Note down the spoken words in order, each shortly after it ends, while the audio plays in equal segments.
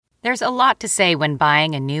There's a lot to say when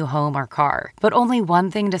buying a new home or car, but only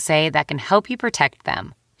one thing to say that can help you protect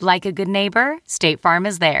them. Like a good neighbor, State Farm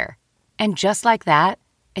is there. And just like that,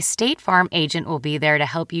 a State Farm agent will be there to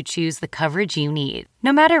help you choose the coverage you need,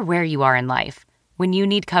 no matter where you are in life. When you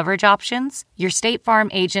need coverage options, your State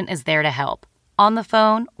Farm agent is there to help, on the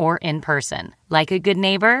phone or in person. Like a good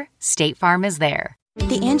neighbor, State Farm is there.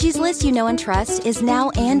 The Angie's List you know and trust is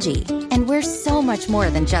now Angie, and we're so much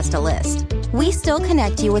more than just a list. We still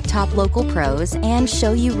connect you with top local pros and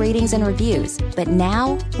show you ratings and reviews, but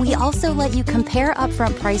now we also let you compare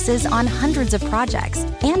upfront prices on hundreds of projects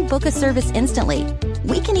and book a service instantly.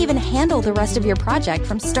 We can even handle the rest of your project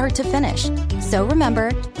from start to finish. So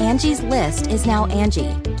remember, Angie's List is now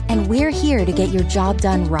Angie, and we're here to get your job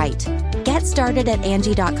done right. Get started at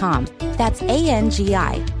Angie.com. That's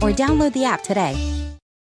ANGI, or download the app today.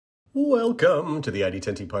 Welcome to the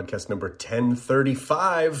ID10T podcast number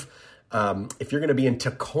 1035. If you're going to be in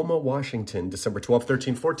Tacoma, Washington, December 12,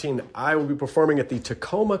 13, 14, I will be performing at the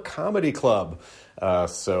Tacoma Comedy Club.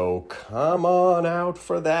 So come on out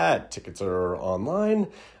for that. Tickets are online.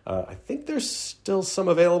 I think there's still some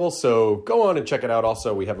available, so go on and check it out.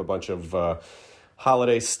 Also, we have a bunch of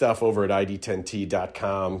holiday stuff over at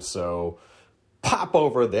ID10T.com, so pop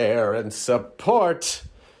over there and support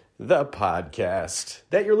the podcast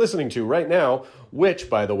that you're listening to right now,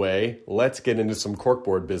 which, by the way, let's get into some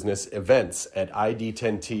corkboard business events at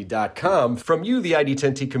ID10T.com. From you, the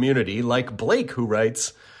ID10T community, like Blake, who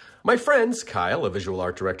writes, my friends, Kyle, a visual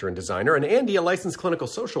art director and designer, and Andy, a licensed clinical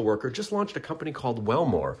social worker, just launched a company called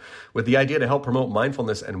Wellmore with the idea to help promote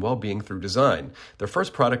mindfulness and well-being through design. Their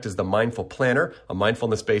first product is the Mindful Planner, a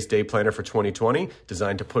mindfulness-based day planner for 2020,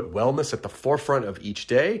 designed to put wellness at the forefront of each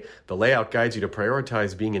day. The layout guides you to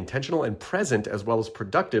prioritize being intentional and present as well as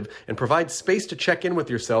productive, and provides space to check in with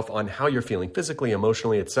yourself on how you're feeling physically,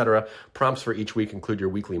 emotionally, etc. Prompts for each week include your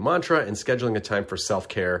weekly mantra and scheduling a time for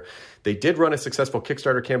self-care. They did run a successful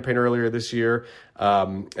Kickstarter campaign earlier this year,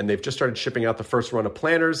 and they've just started shipping out the first run of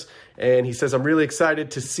planners. And he says, I'm really excited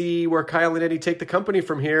to see where Kyle and Eddie take the company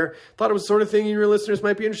from here. Thought it was the sort of thing your listeners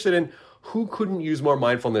might be interested in. Who couldn't use more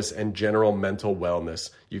mindfulness and general mental wellness?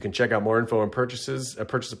 You can check out more info and purchase a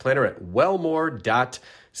planner at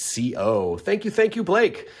wellmore.co. Thank you,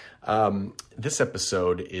 Blake. This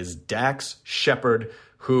episode is Dax Shepard,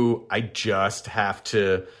 who I just have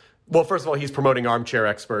to... Well, first of all, he's promoting Armchair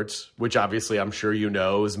Experts, which obviously I'm sure you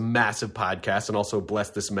know is a massive podcast, and also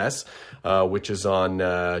Bless This Mess, which is on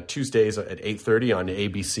Tuesdays at 8:30 on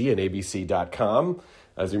ABC and abc.com.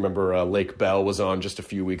 As you remember, Lake Bell was on just a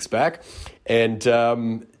few weeks back. And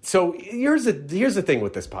so here's the thing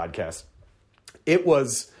with this podcast. It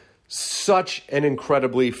was such an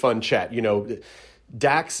incredibly fun chat. You know,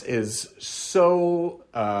 Dax is so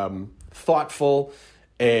thoughtful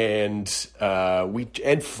and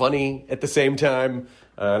funny at the same time.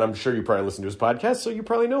 And I'm sure you probably listen to his podcast, so you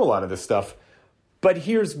probably know a lot of this stuff. But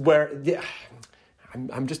here's where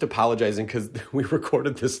I'm just apologizing because we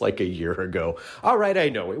recorded this like a year ago. All right, I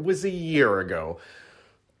know it was a year ago.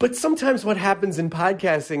 But sometimes what happens in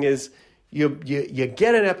podcasting is you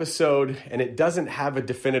get an episode and it doesn't have a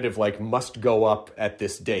definitive must go up at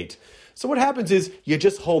this date. So what happens is you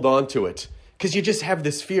just hold on to it because you just have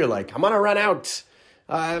this fear I'm going to run out.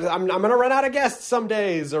 I'm going to run out of guests some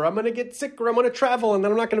days, or I'm going to get sick, or I'm going to travel, and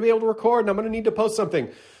then I'm not going to be able to record, and I'm going to need to post something.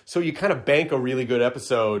 So you kind of bank a really good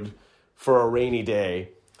episode for a rainy day.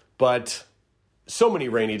 But so many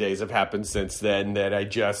rainy days have happened since then that I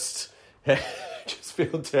just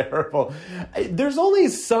feel terrible. There's only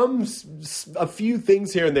a few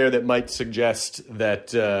things here and there that might suggest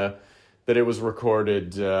that it was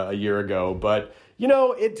recorded a year ago. But,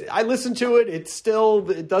 I listened to it. It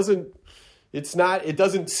doesn't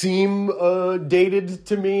seem dated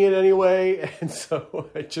to me in any way. And so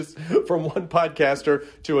I just, from one podcaster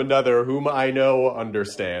to another whom I know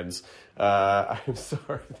understands, I'm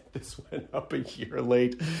sorry that this went up a year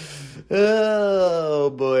late. Oh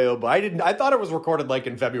boy. I thought it was recorded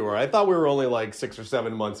in February. I thought we were only 6 or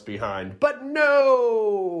 7 months behind, but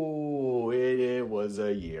no, it was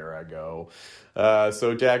a year ago.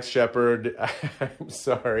 So Dax Shepard, I'm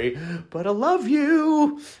sorry, but I love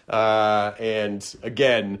you. And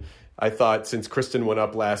again, I thought since Kristen went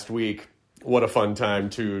up last week, what a fun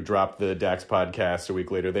time to drop the Dax podcast a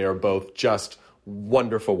week later. They are both just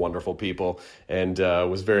wonderful, wonderful people, and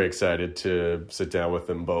was very excited to sit down with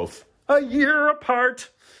them both a year apart.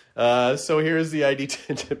 So here's the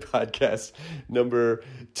ID10 podcast number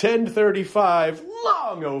 1035,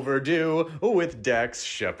 long overdue, with Dax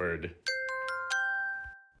Shepard.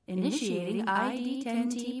 Initiating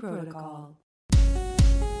ID10T protocol.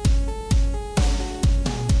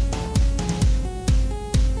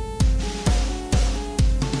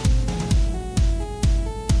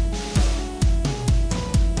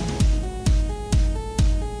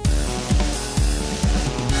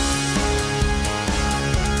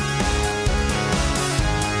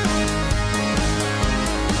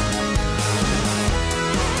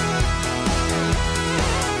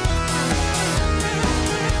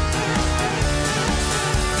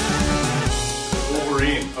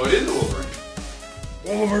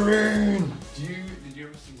 Wolverine. Did you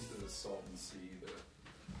ever see the Salton Sea? Is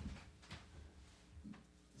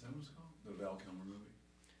that what it's called? The Val Kilmer movie?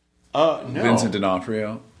 No. Vincent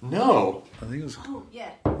D'Onofrio. No. I think it was. Oh,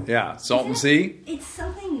 yeah. Yeah, Salton Sea. It's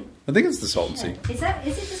something. I think it's the Salton Sea. Is it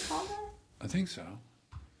just called that? I think so.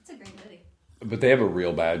 It's a great movie. But they have a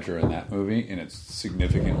real badger in that movie, and it's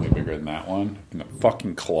significantly bigger than that one. And the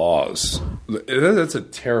fucking claws. That's a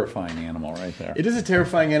terrifying animal right there. It is a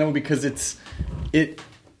terrifying animal because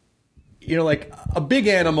like a big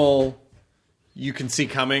animal you can see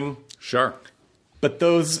coming. Sure. But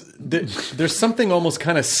there's something almost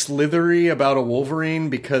kind of slithery about a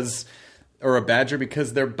wolverine or a badger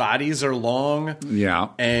because their bodies are long. Yeah.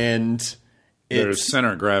 And their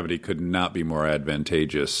center of gravity could not be more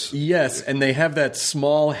advantageous. Yes, and they have that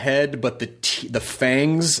small head, but the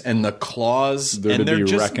fangs and the claws, and they're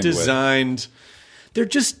just designed.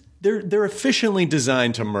 They're efficiently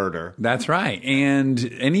designed to murder. That's right. And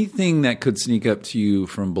anything that could sneak up to you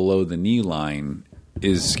from below the knee line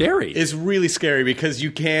is scary. It's really scary because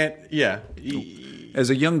you can't. Yeah. As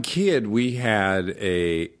a young kid, we had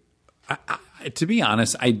to be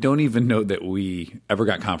honest, I don't even know that we ever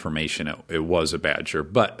got confirmation it was a badger.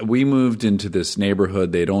 But we moved into this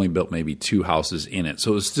neighborhood. They had only built maybe 2 houses in it.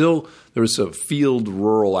 So it was still, there was a field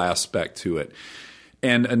rural aspect to it.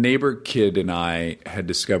 And a neighbor kid and I had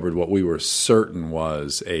discovered what we were certain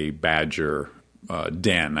was a badger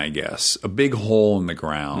den, I guess. A big hole in the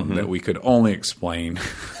ground that we could only explain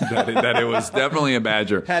that it was definitely a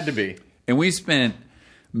badger. Had to be. And we spent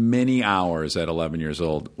many hours at 11 years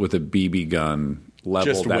old with a BB gun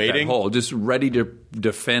leveled at that hole, just ready to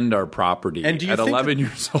defend our property and at 11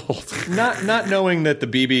 years old. not knowing that the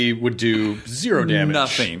BB would do 0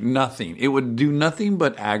 damage. Nothing. It would do nothing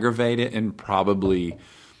but aggravate it and probably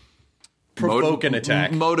provoke an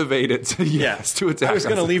attack. Motivate it to, to attack. I was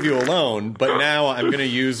going to leave you alone, but now I'm going to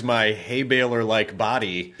use my hay baler-like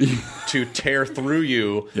body to tear through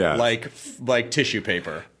you like tissue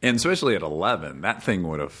paper. And especially at 11, that thing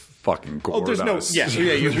would have fucking gored us.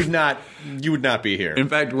 You would not be here. In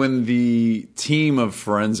fact, when the team of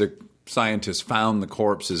forensic scientists found the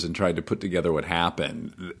corpses and tried to put together what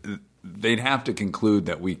happened, they'd have to conclude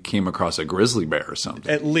that we came across a grizzly bear or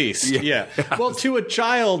something. At least, yeah. Well, to a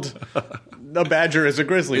child, a badger is a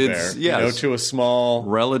grizzly bear. Yes. To a small...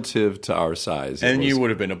 Relative to our size. And you would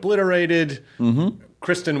have been obliterated. Mm-hmm.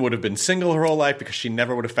 Kristen would have been single her whole life because she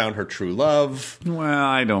never would have found her true love. Well,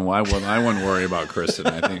 I wouldn't worry about Kristen.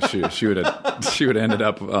 I think she would have ended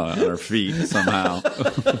up on her feet somehow.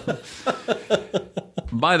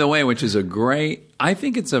 By the way, I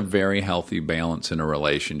think it's a very healthy balance in a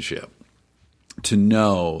relationship to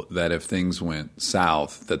know that if things went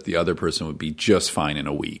south, that the other person would be just fine in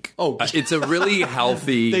a week. Oh, it's a really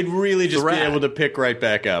healthy They'd really just threat. be able to pick right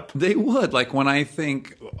back up. They would. Like when I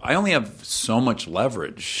think, I only have so much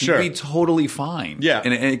leverage. She'd be totally fine. Yeah.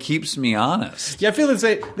 And it keeps me honest. Yeah, I feel the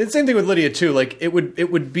same thing with Lydia too. Like it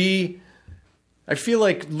would be, I feel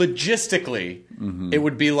like logistically, it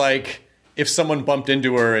would be like, if someone bumped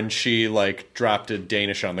into her and she like dropped a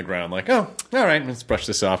Danish on the ground, like, oh, all right, let's brush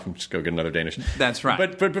this off and just go get another Danish. That's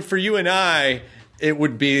right. But for you and I, it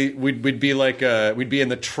would be we'd be in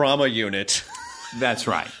the trauma unit. That's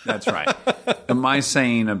right. And my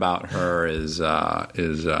saying about her is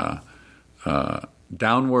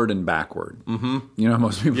downward and backward. Mm-hmm. You know,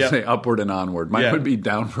 most people say upward and onward. Mine would be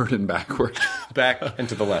downward and backward. Back and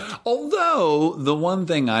to the left. Although, the one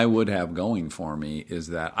thing I would have going for me is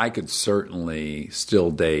that I could certainly still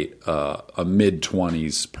date a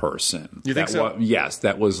mid-20s person. You think so? Yes.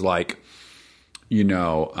 That was like,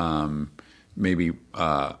 maybe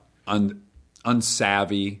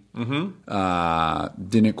unsavvy,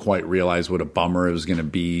 didn't quite realize what a bummer it was going to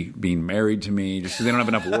be being married to me, just because they don't have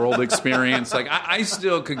enough world experience. Like I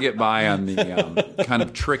still could get by on the kind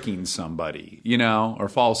of tricking somebody, or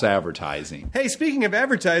false advertising. Hey, speaking of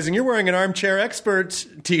advertising, you're wearing an Armchair Expert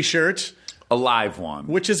t-shirt. A live one.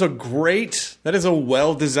 Which is that is a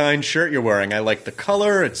well-designed shirt you're wearing. I like the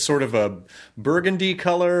color. It's sort of a burgundy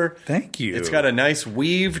color. Thank you. It's got a nice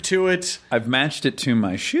weave to it. I've matched it to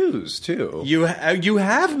my shoes, too. You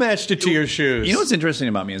have matched it to your shoes. You know what's interesting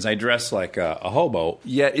about me is I dress like a hobo,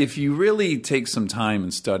 yet if you really take some time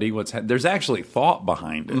and study there's actually thought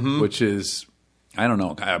behind it, which is... I don't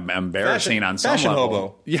know. I'm embarrassing on some fashion level.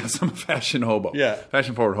 Hobo. Yes, I'm a fashion hobo. Yeah,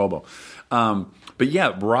 fashion forward hobo. But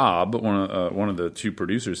yeah, Rob, one of the 2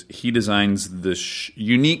 producers, he designs the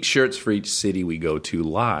unique shirts for each city we go to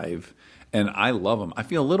live, and I love them. I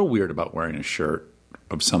feel a little weird about wearing a shirt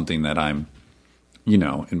of something that I'm,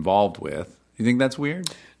 involved with. You think that's weird?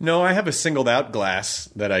 No, I have a singled out glass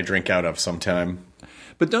that I drink out of sometime.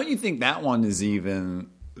 But don't you think that one is even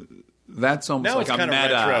That's almost Now like it's a kinda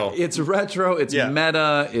meta. retro. It's retro. It's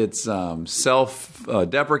meta. It's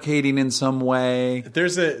self-deprecating in some way.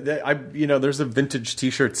 There's a vintage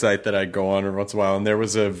T-shirt site that I go on every once in a while, and there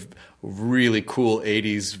was a really cool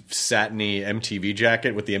 '80s satiny MTV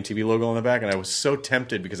jacket with the MTV logo on the back, and I was so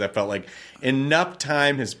tempted because I felt like enough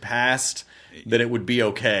time has passed that it would be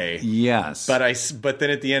okay. Yes, but then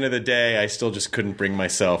at the end of the day, I still just couldn't bring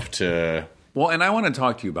myself to. Well, and I want to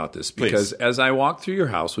talk to you about this because as I walk through your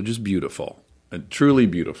house, which is beautiful, truly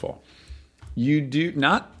beautiful, you've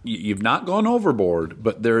not gone overboard,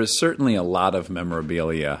 but there is certainly a lot of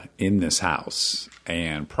memorabilia in this house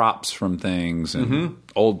and props from things and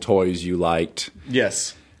old toys you liked.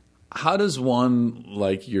 Yes. How does one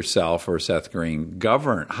like yourself or Seth Green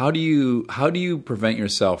govern? How do you prevent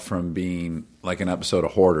yourself from being like an episode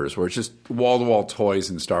of Hoarders, where it's just wall-to-wall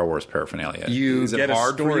toys and Star Wars paraphernalia? You Is it get a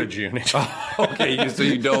hard storage for you? unit. Okay, so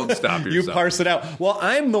you don't stop yourself. You parse it out. Well,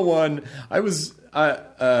 I'm the one. I was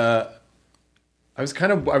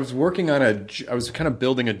working on I was kind of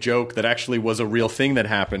building a joke that actually was a real thing that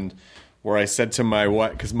happened, where I said to my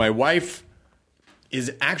wife, because my wife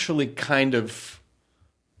is actually kind of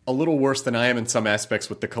a little worse than I am in some aspects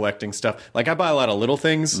with the collecting stuff. Like, I buy a lot of little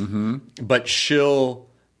things, but she'll,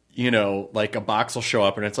 like a box will show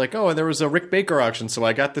up and it's like, oh, there was a Rick Baker auction, so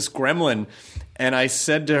I got this gremlin. And I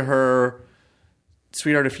said to her,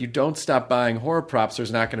 sweetheart, if you don't stop buying horror props,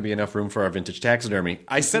 there's not going to be enough room for our vintage taxidermy.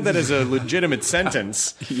 I said that as a legitimate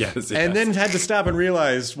sentence. Yes. And then had to stop and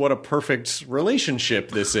realize what a perfect relationship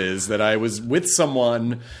this is, that I was with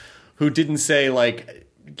someone who didn't say, like,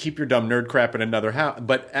 keep your dumb nerd crap in another house.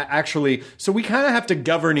 But actually, so we kind of have to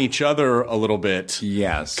govern each other a little bit.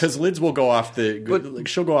 Yes. Because Lids will go off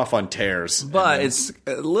she'll go off on tears. But it's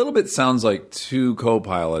a little bit sounds like two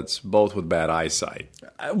co-pilots, both with bad eyesight.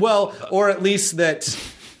 Well, or at least that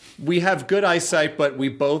we have good eyesight, but we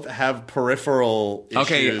both have peripheral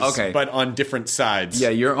issues, but on different sides. Yeah,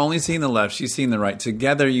 you're only seeing the left, she's seeing the right.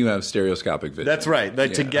 Together you have stereoscopic vision. That's right.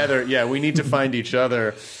 Together, we need to find each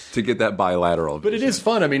other. To get that bilateral vision. But it is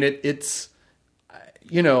fun. I mean, it's,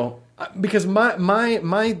 because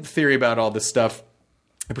my theory about all this stuff,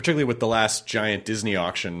 and particularly with the last giant Disney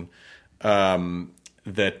auction,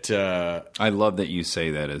 that I love that you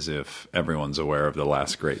say that as if everyone's aware of the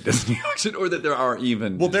last great Disney auction, or that there are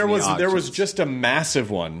even there was just a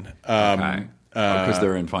massive one. Okay. Because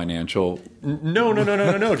they're in financial.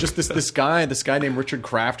 No. Just this guy named Richard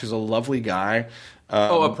Kraft, who's a lovely guy.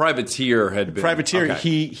 A privateer had been. Privateer.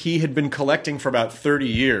 Okay. He had been collecting for about 30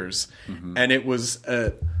 years, and it was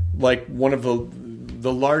like one of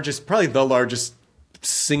the largest, probably the largest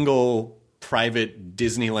single private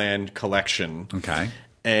Disneyland collection. Okay.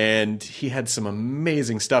 And he had some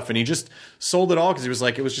amazing stuff, and he just sold it all because he was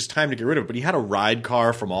like, it was just time to get rid of it. But he had a ride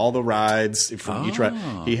car from all the rides from each ride.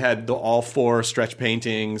 He had all 4 stretch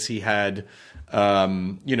paintings. He had, he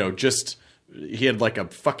had like a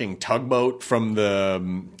fucking tugboat from the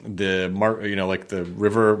river.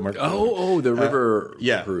 The river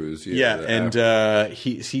cruise. And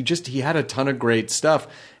he had a ton of great stuff,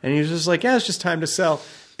 and he was just like, it's just time to sell.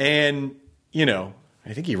 And I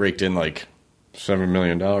think he raked in like $7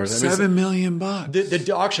 million. $7 million.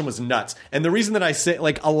 The auction was nuts, and the reason that I say,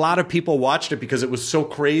 like, a lot of people watched it because it was so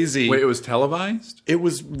crazy. Wait, it was televised? It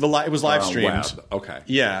was live streamed. Okay,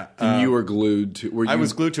 yeah. And you were glued to. I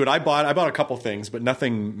was glued to it. I bought a couple things, but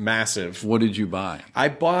nothing massive. What did you buy? I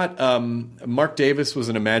bought. Mark Davis was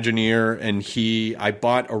an Imagineer, and I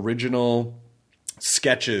bought original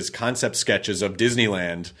concept sketches of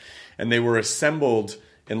Disneyland, and they were assembled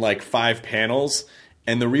in like 5 panels.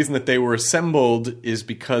 And the reason that they were assembled is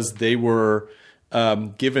because they were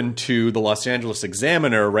given to the Los Angeles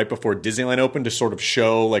Examiner right before Disneyland opened to sort of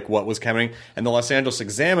show like what was coming. And the Los Angeles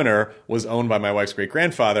Examiner was owned by my wife's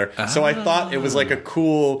great-grandfather. So I thought it was like a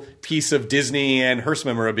cool piece of Disney and Hearst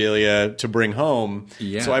memorabilia to bring home.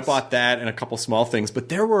 Yes. So I bought that and a couple small things. But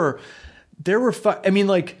the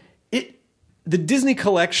Disney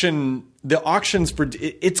collection, the auctions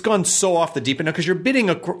it's gone so off the deep end now because you're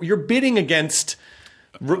bidding against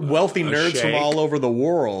wealthy nerds from all over the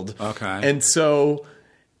world. Okay. And so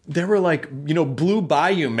there were like, Blue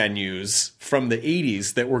Bayou menus from the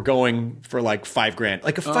 80s that were going for like $5,000,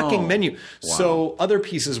 like a fucking menu. Wow. So other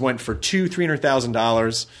pieces went for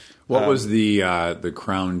 $200,000-$300,000. What was the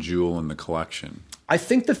crown jewel in the collection? I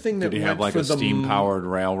think the thing that did he have went like for a steam-powered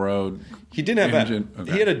railroad? He didn't have engine? that.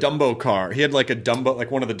 Okay. He had a Dumbo car. He had like a Dumbo,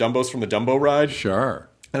 like one of the Dumbos from the Dumbo ride. Sure.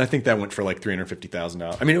 And I think that went for like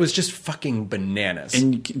 $350,000. I mean, it was just fucking bananas.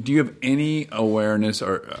 And do you have any awareness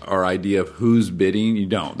or idea of who's bidding? You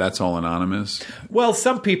don't. That's all anonymous? Well,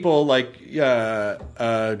 some people, like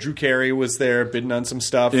Drew Carey was there bidding on some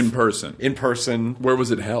stuff. In person? In person. Where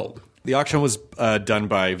was it held? The auction was done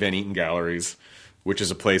by Van Eaton Galleries, which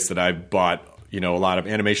is a place that I bought a lot of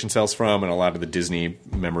animation cells from, and a lot of the Disney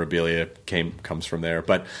memorabilia comes from there.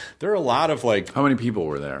 But there are a lot of like... How many people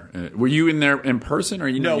were there? Were you in there in person, or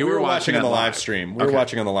No, you we were watching on the live live stream. We were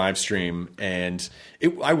watching on the live stream, and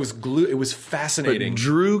I was glued. It was fascinating. But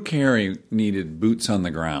Drew Carey needed boots on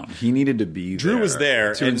the ground. He needed to be there. Drew was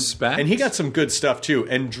there to inspect, and he got some good stuff too.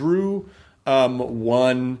 And Drew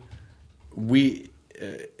won.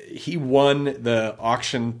 He won the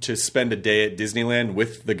auction to spend a day at Disneyland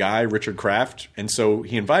with the guy, Richard Kraft. And so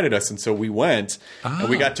he invited us. And so we went and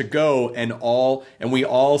we got to go and we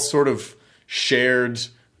all sort of shared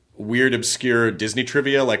weird, obscure Disney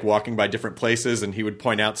trivia, like walking by different places. And he would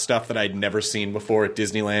point out stuff that I'd never seen before at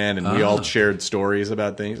Disneyland. And we all shared stories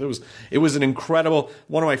about things. It was an incredible,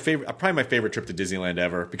 probably my favorite trip to Disneyland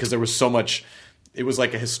ever, because there was so much. It was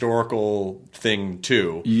like a historical thing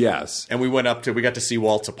too. Yes. And we got to see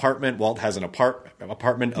Walt's apartment. Walt has an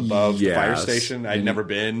apartment above the fire station. I'd never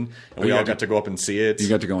been. And we all got to go up and see it. You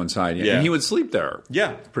got to go inside. Yeah. And he would sleep there.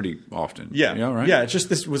 Yeah. Pretty often. Yeah. Yeah, right? Yeah,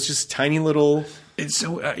 this was just tiny little... It's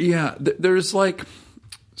so, there's like...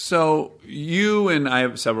 So you and I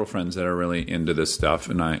have several friends that are really into this stuff,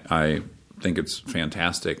 and I think it's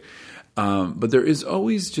fantastic. But there is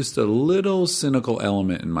always just a little cynical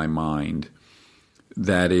element in my mind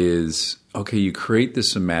that is, okay, you create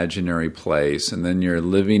this imaginary place, and then you're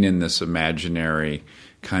living in this imaginary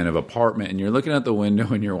kind of apartment, and you're looking out the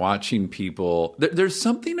window and you're watching people. There's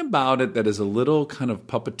something about it that is a little kind of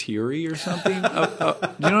puppeteery or something. You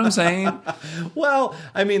know what I'm saying? Well,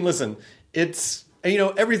 I mean, listen, it's,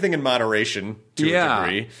 everything in moderation to a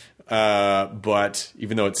degree. But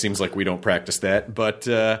even though it seems like we don't practice that, but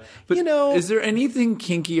is there anything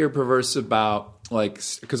kinky or perverse about, like,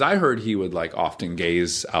 because I heard he would like often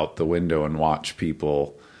gaze out the window and watch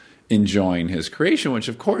people enjoying his creation, which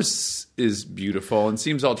of course is beautiful and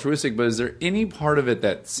seems altruistic, but is there any part of it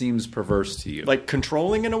that seems perverse to you? Like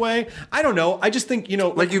controlling in a way? I don't know. I just think,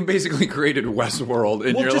 like you've basically created Westworld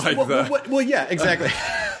and you're like well, yeah, exactly.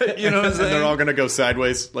 You know what I'm saying? And they're all going to go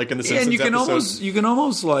sideways, like in the Simpsons episode. You can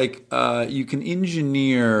almost like, you can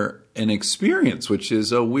engineer an experience, which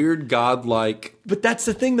is a weird godlike. But that's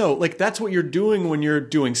the thing, though. Like, that's what you're doing when you're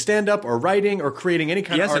doing stand-up or writing or creating any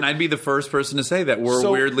kind of art. Yes, and I'd be the first person to say that we're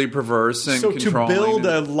weirdly perverse and controlling. So to build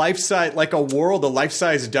a life-size, like a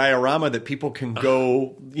life-size diorama that people can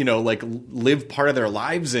go, like live part of their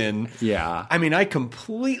lives in. Yeah. I mean, I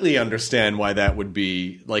completely understand why that would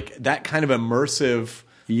be, like, that kind of immersive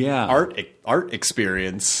art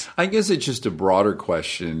experience. I guess it's just a broader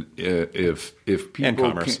question. If people and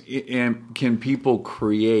commerce. Can people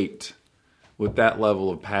create with that level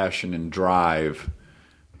of passion and drive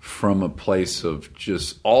from a place of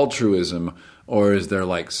just altruism, or is there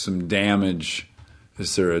like some damage?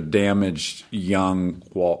 Is there a damaged young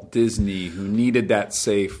Walt Disney who needed that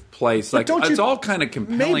safe place? Like, it's all kind of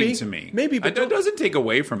compelling to me. Maybe, but it doesn't take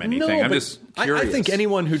away from anything. No, I'm just curious. I think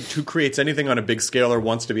anyone who creates anything on a big scale or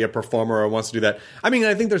wants to be a performer or wants to do that. I mean,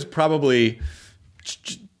 I think there's probably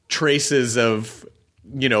traces of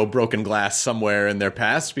broken glass somewhere in their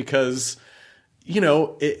past because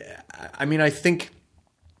I think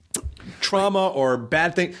trauma or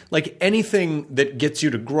bad thing, like anything that gets you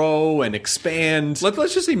to grow and expand.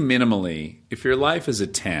 Let's just say minimally, if your life is a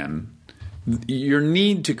 10, your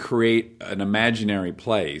need to create an imaginary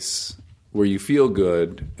place where you feel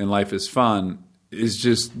good and life is fun is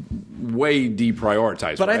just way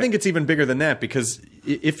deprioritized. But right? I think it's even bigger than that, because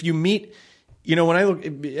if you meet, when I look,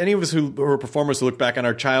 any of us who are performers who look back on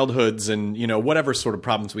our childhoods and, whatever sort of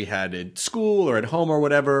problems we had at school or at home or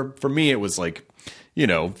whatever, for me it was like,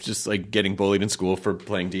 just like getting bullied in school for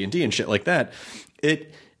playing D&D and shit like that.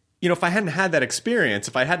 If I hadn't had that experience,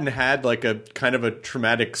 if I hadn't had like a kind of a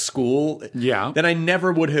traumatic school, then I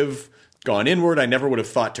never would have gone inward. I never would have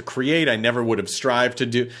thought to create. I never would have strived to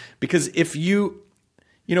do. Because if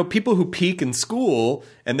people who peak in school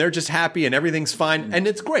and they're just happy and everything's fine and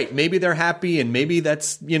it's great. Maybe they're happy and maybe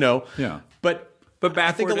that's, But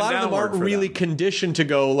I think a lot of them aren't really conditioned to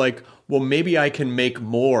go like, well, maybe I can make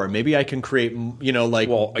more. Maybe I can create,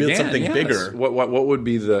 build something bigger. What would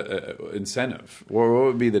be the incentive? What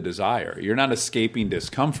would be the desire? You're not escaping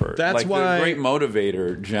discomfort. That's why the great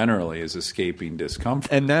motivator generally is escaping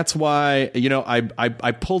discomfort. And that's why,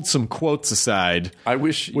 I pulled some quotes aside. I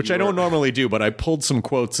wish, which I don't normally do, but I pulled some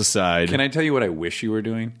quotes aside. Can I tell you what I wish you were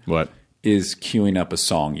doing? What? is queuing up a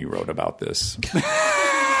song you wrote about this.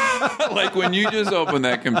 Like when you just opened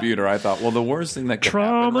that computer, I thought, well, the worst thing that could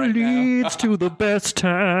happen right leads to the best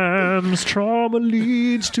times. Trauma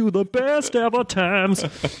leads to the best ever times.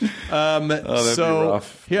 that'd be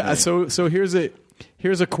rough. Yeah. So here's a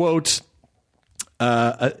quote.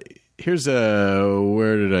 Here's a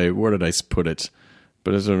where did I put it?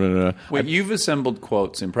 But Wait, you've assembled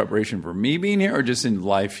quotes in preparation for me being here, or just in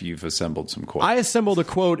life you've assembled some quotes? I assembled a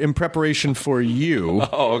quote in preparation for you.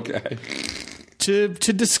 Oh, okay. To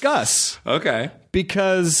discuss. Okay.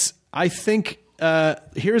 Because I think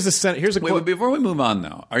here's a Wait, quote. but before we move on,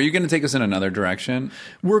 though, are you going to take us in another direction?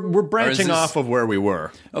 We're branching off of where we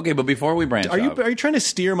were. Okay, but before we branch Are you trying to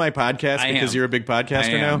steer my podcast because you're a big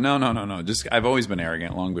podcaster now? No. Just I've always been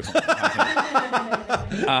arrogant long before.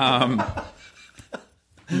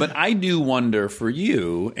 But I do wonder for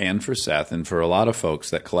you and for Seth and for a lot of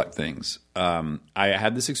folks that collect things. I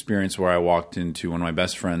had this experience where I walked into one of my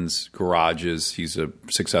best friend's garages. He's a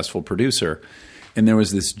successful producer. And there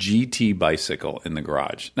was this GT bicycle in the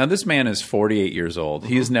garage. Now, this man is 48 years old.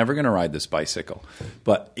 He is never going to ride this bicycle.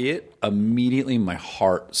 But it immediately, my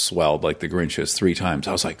heart swelled like the Grinch's 3 times.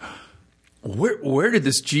 I was like, where did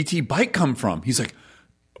this GT bike come from? He's like,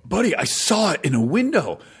 buddy, I saw it in a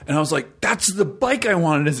window. And I was like, that's the bike I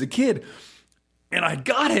wanted as a kid. And I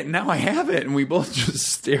got it, and now I have it. And we both just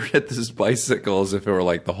stared at this bicycle as if it were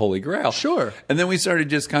like the Holy Grail. Sure. And then we started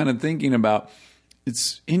just kind of thinking about,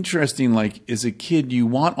 it's interesting, like as a kid, you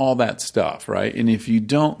want all that stuff, right? And if you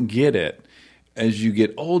don't get it, as you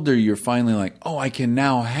get older, you're finally like, oh, I can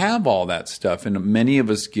now have all that stuff. And many of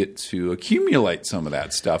us get to accumulate some of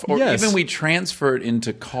that stuff. Or even we transfer it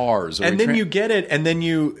into cars. Or and then you get it, and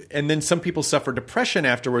then some people suffer depression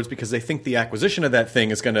afterwards because they think the acquisition of that thing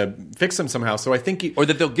is going to fix them somehow. So I think or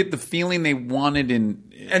that they'll get the feeling they wanted in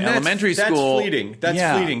elementary school. That's fleeting.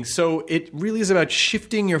 That's fleeting. So it really is about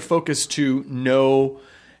shifting your focus to know.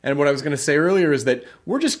 And what I was going to say earlier is that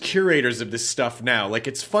we're just curators of this stuff now. Like,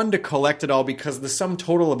 it's fun to collect it all because the sum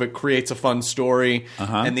total of it creates a fun story,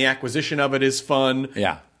 and the acquisition of it is fun.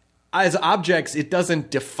 Yeah. As objects, it doesn't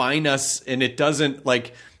define us, and it doesn't,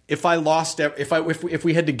 like, if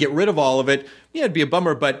we had to get rid of all of it, yeah, it'd be a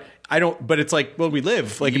bummer, but it's like, well, we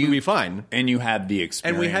live, like, it would be fine. And you had the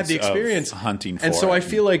experience. And we had the experience of hunting for it. And so it. I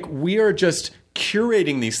feel like we are just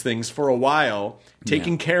curating these things for a while,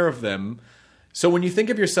 taking care of them. So when you think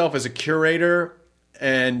of yourself as a curator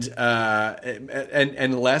and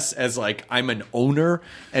less as like I'm an owner,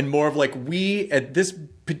 and more of like we at this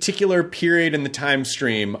particular period in the time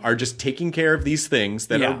stream are just taking care of these things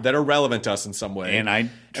that are relevant to us in some way. And I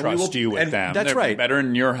trust you with them. That's They're right. Better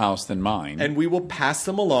in your house than mine. And we will pass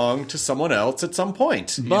them along to someone else at some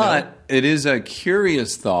point. But it is a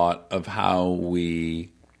curious thought of how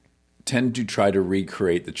we tend to try to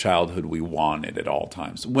recreate the childhood we wanted at all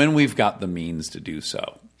times when we've got the means to do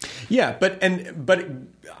so. Yeah, but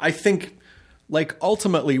I think like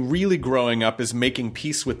ultimately really growing up is making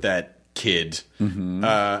peace with that kid. Mm-hmm.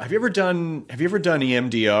 Have you ever done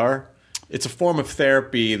EMDR? It's a form of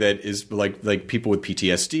therapy that is like people with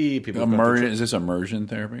PTSD. Is this immersion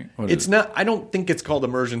therapy? It's not. I don't think it's called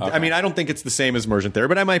immersion. Okay. I mean, I don't think it's the same as immersion therapy,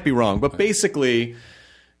 but I might be wrong. But basically,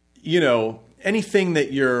 anything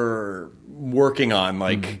that you're working on,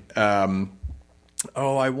 like,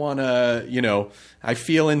 I want to, I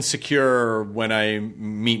feel insecure when I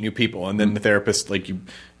meet new people. And then the therapist, like,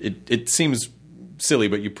 it seems silly,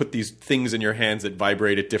 but you put these things in your hands that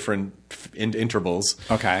vibrate at different intervals.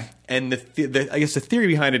 Okay. And I guess the theory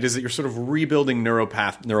behind it is that you're sort of rebuilding neural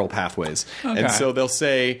pathways. Okay. And so they'll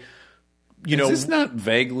say, is this not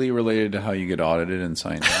vaguely related to how you get audited in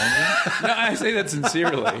Scientology? No, I say that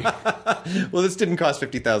sincerely. Well, this didn't cost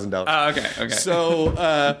 $50,000. Oh, okay. So,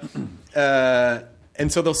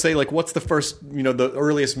 and so they'll say, like, what's the first, the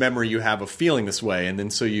earliest memory you have of feeling this way? And then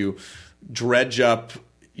so you dredge up,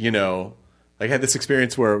 like I had this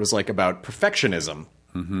experience where it was like about perfectionism.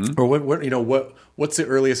 Mm-hmm. Or what's the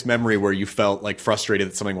earliest memory where you felt like frustrated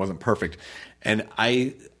that something wasn't perfect? And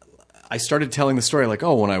I started telling the story like,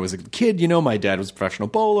 when I was a kid, my dad was a professional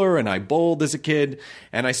bowler and I bowled as a kid.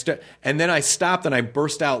 And and then I stopped and I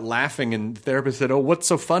burst out laughing, and the therapist said, what's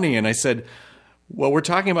so funny? And I said, well, we're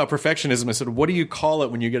talking about perfectionism. I said, what do you call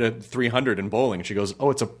it when you get a 300 in bowling? And she goes,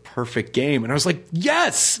 it's a perfect game. And I was like,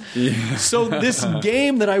 yes! Yeah. So this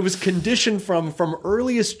game that I was conditioned from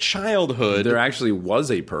earliest childhood. There actually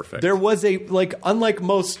was a perfect. There was unlike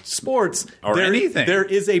most sports. Or anything. There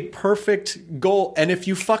is a perfect goal. And if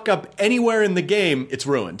you fuck up anywhere in the game, it's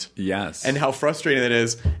ruined. Yes. And how frustrating that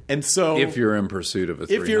is. And so. If you're in pursuit of a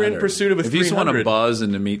 300. If you're in pursuit of a 300. If you just want to buzz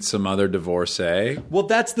and to meet some other divorcee. Well,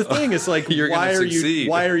 that's the thing. It's like, you're going to succeed.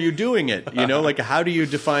 Why are you doing it? Like how do you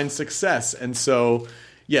define success? And so,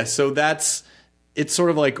 so it's sort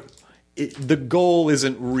of like the goal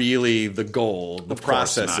isn't really the goal. The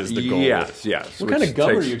process is the goal. Yes. What kind of gum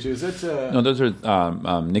are you using? Is it? No, those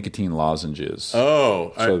are nicotine lozenges.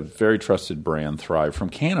 Oh. So very trusted brand, Thrive, from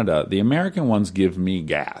Canada. The American ones give me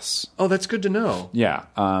gas. Oh, that's good to know. Yeah.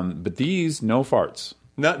 But these, no farts.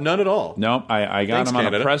 None at all. No, I got them on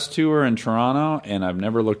Canada. a press tour in Toronto, and I've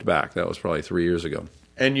never looked back. That was probably 3 years ago.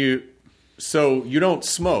 And so you don't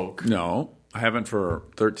smoke? No. I haven't for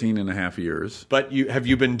 13 and a half years. But have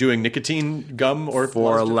you been doing nicotine gum or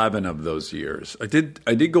for 11 of those years? I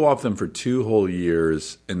did go off them for 2 whole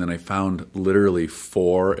years, and then I found literally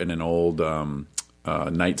 4 in an old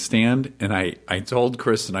nightstand. And I told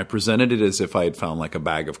Kristen, I presented it as if I had found like a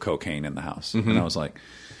bag of cocaine in the house, and I was like,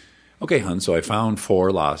 "Okay, hun." So I found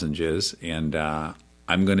 4 lozenges, and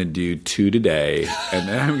I'm going to do 2 today, and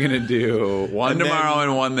then I'm going to do 1 tomorrow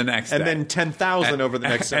and 1 the next day. And then 10,000 over the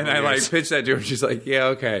next several years. And I pitched that to her, and she's like, yeah,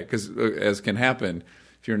 okay. Because as can happen,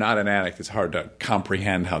 if you're not an addict, it's hard to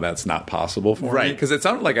comprehend how that's not possible for me. Because it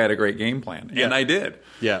sounded like I had a great game plan. And I did.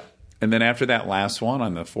 Yeah. And then after that last one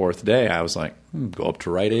on the 4th day, I was like, go up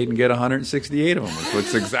to Rite Aid and get 168 of them, which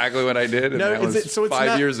was exactly what I did. And that was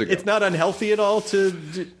 5 years ago. It's not unhealthy at all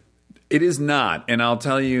to... It is not. And I'll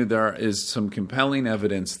tell you, there is some compelling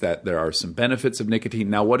evidence that there are some benefits of nicotine.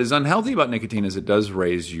 Now, what is unhealthy about nicotine is it does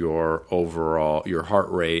raise your heart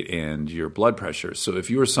rate and your blood pressure. So if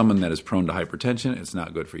you are someone that is prone to hypertension, it's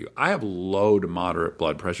not good for you. I have low to moderate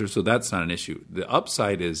blood pressure, so that's not an issue. The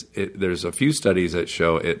upside is there's a few studies that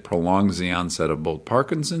show it prolongs the onset of both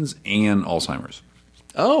Parkinson's and Alzheimer's.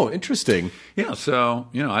 Oh, interesting. Yeah, so,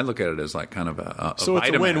 I look at it as like kind of a so vitamin.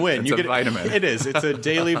 It's a win-win. It's a vitamin. It is. It's a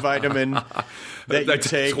daily vitamin that you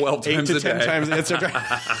take 12 8 times to a 10 day. times. It's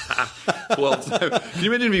Can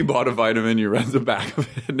you imagine if you bought a vitamin, you read the back of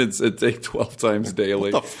it, and it take 12 times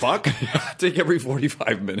daily? What the fuck? Take every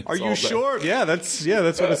 45 minutes. Are you sure? Yeah, that's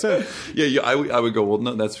what it said. Yeah, I would go, well,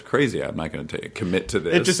 no, that's crazy. I'm not going to commit to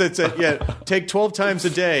this. It said, take 12 times a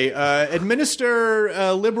day.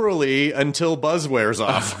 Administer liberally until buzz wears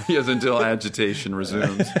off. Yes, until agitation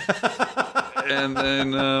resumes. And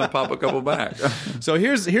then pop a couple back. So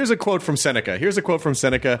here's a quote from Seneca. Who's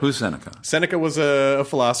Seneca? Seneca was a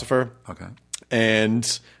philosopher. Okay.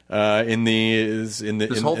 And in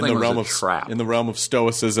the realm of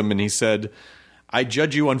Stoicism, and he said, "I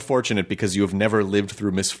judge you unfortunate because you have never lived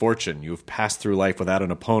through misfortune. You have passed through life without an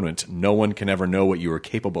opponent. No one can ever know what you are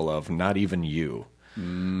capable of, not even you."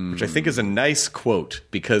 Which I think is a nice quote,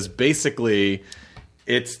 because basically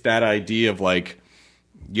it's that idea of like,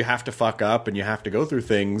 you have to fuck up and you have to go through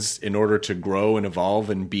things in order to grow and evolve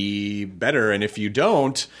and be better. And if you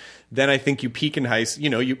don't, then I think you peak in high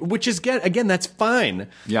school, which is, again, that's fine.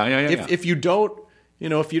 Yeah. If you don't,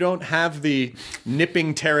 if you don't have the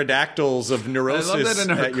nipping pterodactyls of neurosis I love that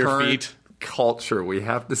in our at your current feet. Culture, we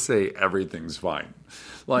have to say everything's fine.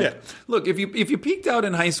 Look, if you peaked out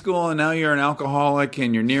in high school and now you're an alcoholic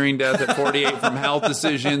and you're nearing death at 48 from health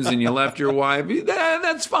decisions and you left your wife,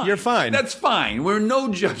 that's fine. You're fine. That's fine. We're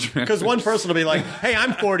no judgment. Because one person will be like, "Hey,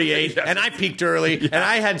 I'm 48 and I peaked early and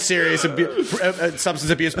I had serious substance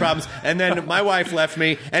abuse problems, and then my wife left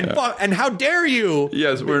me, and how dare you?"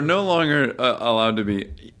 Yes, we're no longer allowed to be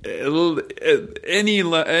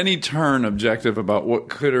any turn objective about what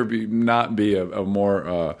could or not be a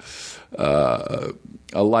more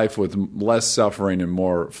a life with less suffering and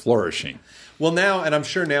more flourishing. Well, now, and I'm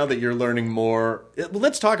sure now that you're learning more,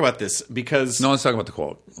 let's talk about this, because... No, let's talk about the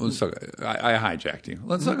quote. I hijacked you.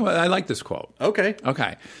 Let's talk about... I like this quote. Okay.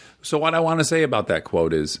 So what I want to say about that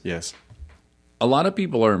quote is... Yes. A lot of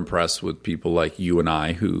people are impressed with people like you and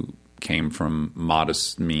I who came from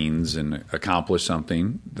modest means and accomplished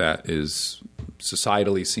something that is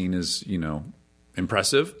societally seen as,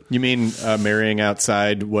 impressive. You mean marrying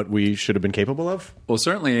outside what we should have been capable of? Well,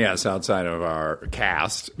 certainly, yes, outside of our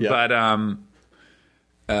caste. Yeah.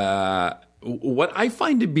 But what I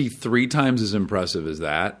find to be 3 times as impressive as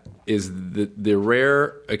that is the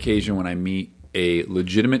rare occasion when I meet a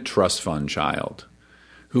legitimate trust fund child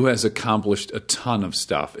who has accomplished a ton of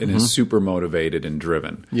stuff and is super motivated and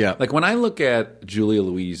driven. Yeah. Like when I look at Julia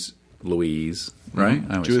Louise,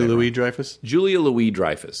 right? Julia Louis-Dreyfus? Julia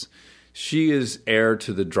Louis-Dreyfus. She is heir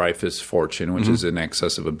to the Dreyfus fortune, which is in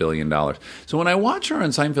excess of $1 billion. So when I watch her on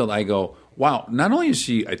Seinfeld, I go, wow, not only is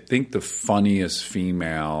she, I think, the funniest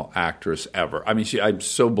female actress ever. I mean, I'm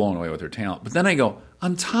so blown away with her talent. But then I go,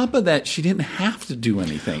 on top of that, she didn't have to do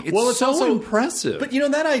anything. It's so also impressive. But,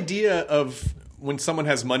 that idea of when someone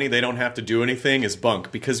has money, they don't have to do anything is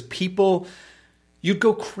bunk, because people... you'd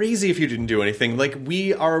go crazy if you didn't do anything. Like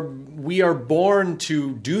we are born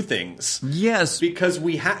to do things. Yes. Because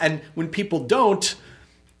and when people don't,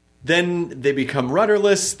 then they become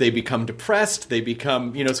rudderless, they become depressed, they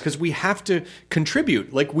become, it's because we have to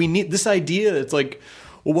contribute. Like we need this idea that's like,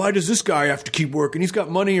 well, why does this guy have to keep working? He's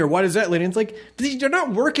got money, or why does that lady? And it's like, they're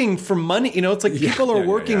not working for money. It's like people are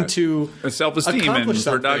working to self-esteem accomplish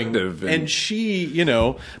and productive. And she,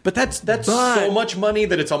 but that's so much money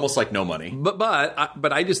that it's almost like no money.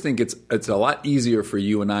 But I just think it's a lot easier for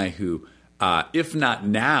you and I who, if not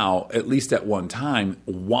now, at least at one time,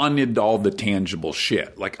 wanted all the tangible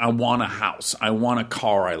shit. Like, I want a house. I want a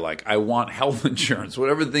car I like. I want health insurance.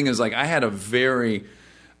 Whatever the thing is, like, I had a very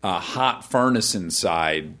hot furnace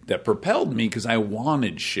inside that propelled me because I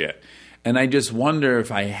wanted shit. And I just wonder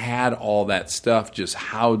if I had all that stuff, just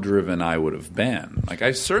how driven I would have been. Like,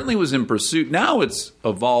 I certainly was in pursuit. Now it's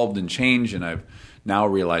evolved and changed, and I've now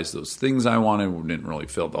realized those things I wanted didn't really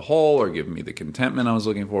fill the hole or give me the contentment I was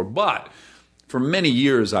looking for. But for many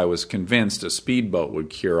years, I was convinced a speedboat would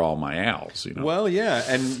cure all my ails. Well, yeah,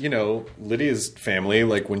 and Lydia's family,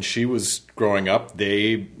 like when she was growing up,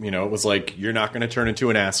 they, it was like, you're not going to turn into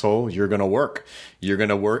an asshole. You're going to work.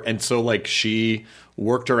 And so like she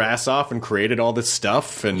worked her ass off and created all this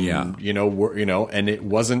stuff, and and it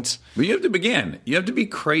wasn't. But you have to begin. You have to be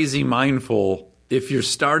crazy mindful if you're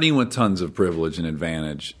starting with tons of privilege and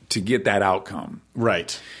advantage to get that outcome.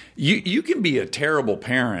 Right. You can be a terrible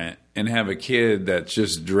parent and have a kid that's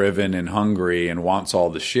just driven and hungry and wants all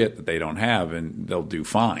the shit that they don't have, and they'll do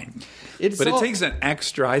fine. It takes an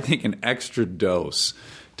extra dose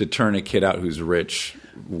to turn a kid out who's rich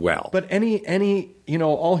well. But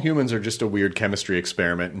all humans are just a weird chemistry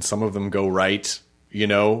experiment, and some of them go right,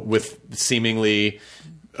 with seemingly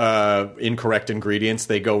incorrect ingredients,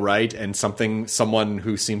 they go right, and someone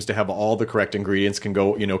who seems to have all the correct ingredients can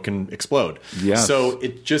go, can explode. Yes. So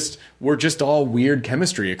we're just all weird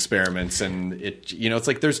chemistry experiments, and it's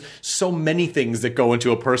like there's so many things that go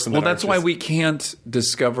into a person. Well, that's why we can't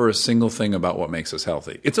discover a single thing about what makes us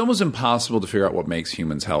healthy. It's almost impossible to figure out what makes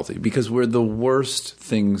humans healthy because we're the worst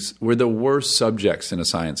subjects in a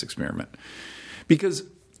science experiment. Because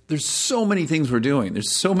there's so many things we're doing.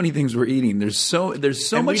 There's so many things we're eating. There's so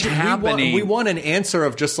much happening. We want an answer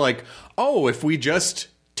of just like, oh, if we just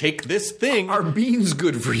take this thing, are beans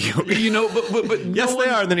good for you? But yes, they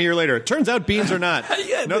are. And then a year later, it turns out beans are not.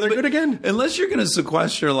 They're good again. Unless you're going to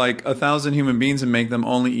sequester like 1,000 human beings and make them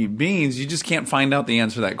only eat beans, you just can't find out the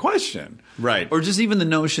answer to that question. Right. Or just even the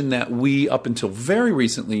notion that we, up until very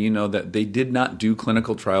recently, that they did not do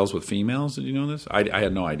clinical trials with females. Did you know this? I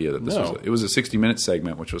had no idea that this was. It was a 60-minute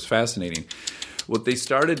segment, which was fascinating. What they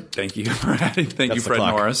started. Thank you for adding. Thank you, Fred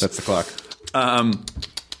Norris. That's the clock.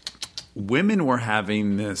 Women were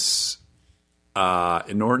having this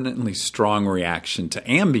inordinately strong reaction to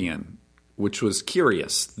Ambien, which was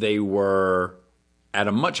curious. They were at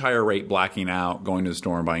a much higher rate blacking out, going to the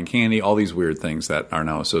store and buying candy, all these weird things that are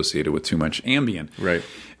now associated with too much Ambien. Right.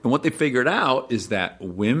 And what they figured out is that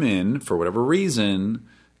women, for whatever reason,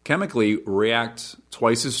 chemically react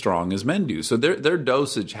twice as strong as men do. So their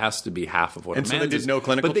dosage has to be half of what a man's is. And so they did no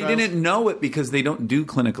clinical trials? But they didn't know it because they don't do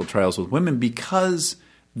clinical trials with women, because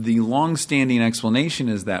the long-standing explanation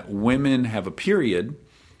is that women have a period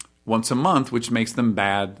once a month, which makes them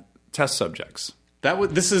bad test subjects.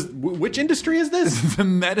 Which industry is this?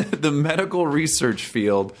 The medical research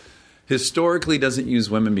field historically doesn't use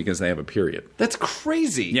women because they have a period. That's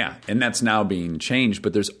crazy. Yeah, and that's now being changed.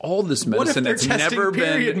 But there's all this medicine that's never been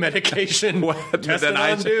period medication. Testing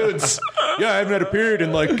on dudes. Yeah, I haven't had a period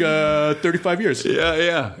in like 35 years.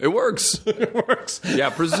 Yeah, it works. It works. Yeah,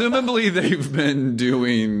 presumably they've been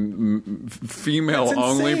doing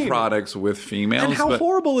female-only products with females. And how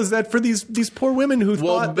horrible is that for these poor women who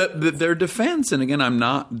thought? Well, their defense, and again, I'm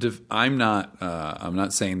not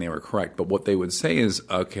saying they were correct, but what they would say is,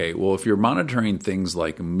 okay, well, if you're monitoring things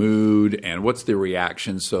like mood and what's the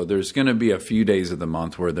reaction, so there's going to be a few days of the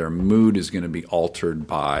month where their mood is going to be altered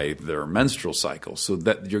by their menstrual cycle. So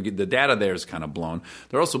that the data there is kind of blown.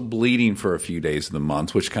 They're also bleeding for a few days of the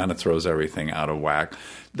month, which kind of throws everything out of whack.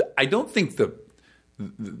 I don't think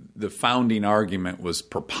the founding argument was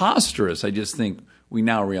preposterous. I just think we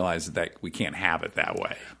now realize that we can't have it that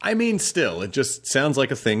way. I mean, still, it just sounds like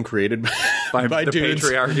a thing created by the dudes.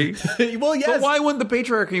 Patriarchy. Well, yes. But why wouldn't the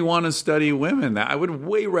patriarchy want to study women? I would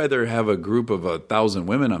way rather have a group of 1,000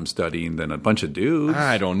 women I'm studying than a bunch of dudes.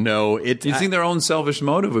 I don't know. You think their own selfish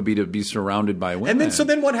motive would be to be surrounded by women? And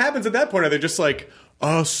then what happens at that point? Are they just like,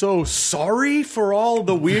 so sorry for all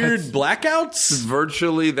the weird blackouts?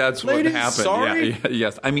 Virtually, that's Ladies, what happened. sorry? Yeah,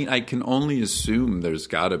 yes. I mean, I can only assume there's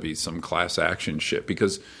got to be some class action shit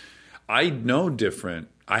because I know different.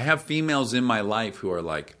 I have females in my life who are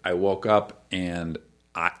like, I woke up and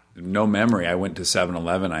no memory. I went to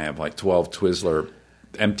 7-Eleven. I have like 12 Twizzler,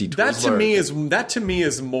 empty Twizzler. That to me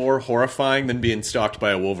is more horrifying than being stalked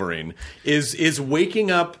by a Wolverine. Is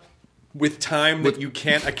waking up with time that you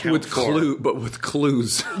can't account for. But with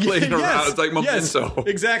clues laying around. It's like memento. Yes,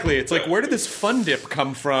 exactly. It's like, where did this Fun Dip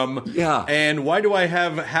come from? Yeah. And why do I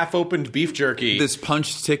have half-opened beef jerky? This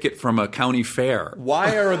punch ticket from a county fair.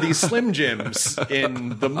 Why are these Slim Jims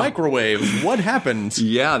in the microwave? What happened?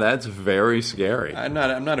 Yeah, that's very scary. I'm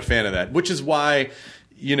not a fan of that, which is why,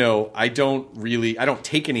 I don't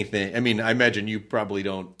take anything. I mean, I imagine you probably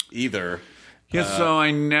don't either. Yeah, so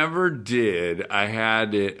I never did. I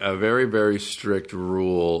had a very, very strict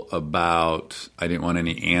rule about I didn't want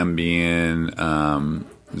any Ambien,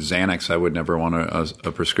 Xanax I would never want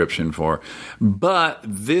a prescription for. But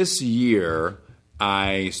this year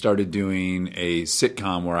I started doing a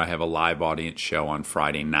sitcom where I have a live audience show on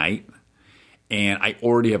Friday night. And I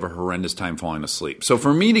already have a horrendous time falling asleep. So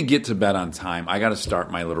for me to get to bed on time, I got to start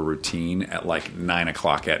my little routine at like 9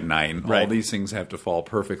 o'clock at night. And all these things have to fall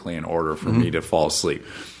perfectly in order for me to fall asleep.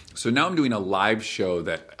 So now I'm doing a live show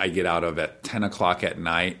that I get out of at 10 o'clock at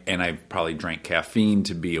night. And I probably drank caffeine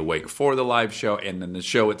to be awake for the live show. And then the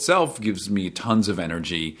show itself gives me tons of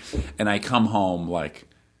energy. And I come home like,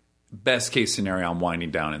 best case scenario, I'm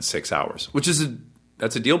winding down in 6 hours, which is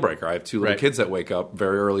that's a deal breaker. I have 2 little kids that wake up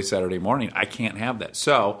very early Saturday morning. I can't have that.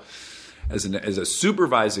 So as a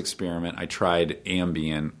supervised experiment, I tried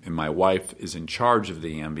Ambien, and my wife is in charge of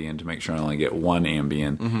the Ambien to make sure I only get 1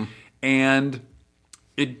 Ambien. Mm-hmm. And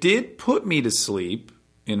it did put me to sleep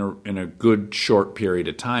in a good short period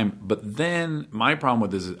of time. But then my problem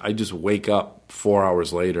with this is I just wake up 4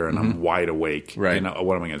 hours later and I'm wide awake. Right. And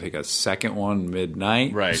what am I going to take, a second one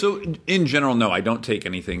midnight? Right. So in general, no, I don't take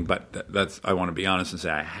anything. But that's I want to be honest and say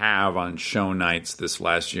I have on show nights this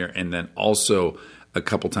last year, and then also a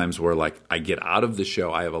couple times where like I get out of the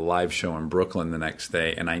show, I have a live show in Brooklyn the next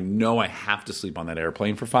day, and I know I have to sleep on that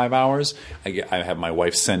airplane for 5 hours. I have my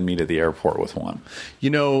wife send me to the airport with one.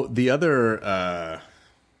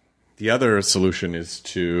 The other solution is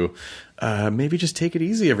to maybe just take it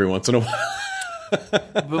easy every once in a while.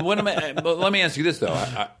 But let me ask you this, though.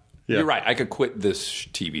 You're right. I could quit this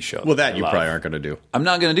TV show. Well, that you probably aren't going to do. I'm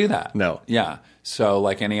not going to do that. No. Yeah. So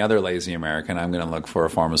like any other lazy American, I'm going to look for a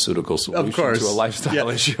pharmaceutical solution to a lifestyle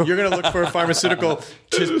issue. You're going to look for a pharmaceutical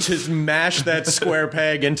to mash that square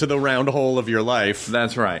peg into the round hole of your life.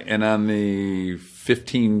 That's right. And on the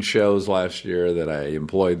 15 shows last year that I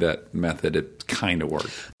employed that method, it kind of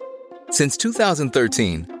worked. Since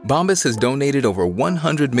 2013, Bombas has donated over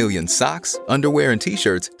 100 million socks, underwear, and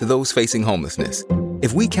T-shirts to those facing homelessness.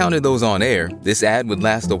 If we counted those on air, this ad would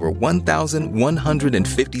last over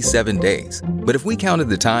 1,157 days. But if we counted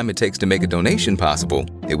the time it takes to make a donation possible,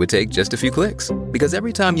 it would take just a few clicks. Because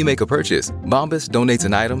every time you make a purchase, Bombas donates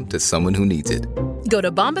an item to someone who needs it. Go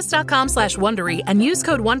to bombas.com/Wondery and use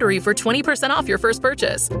code Wondery for 20% off your first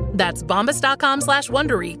purchase. That's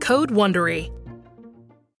bombas.com/Wondery, code Wondery.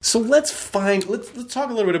 So let's talk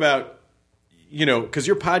a little bit about, because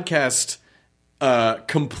your podcast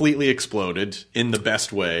completely exploded in the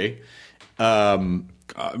best way.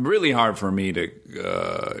 Really hard for me to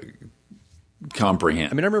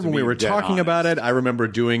comprehend. I mean, I remember when we were talking about it. I remember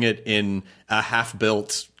doing it in a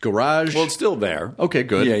half-built garage. Well, it's still there. Okay,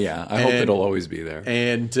 good. Yeah. I hope it'll always be there.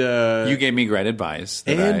 And you gave me great advice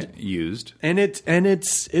that I used. And it's and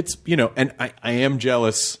I am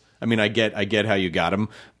jealous. I mean, I get how you got him,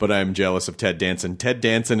 but I'm jealous of Ted Danson. Ted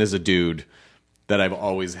Danson is a dude that I've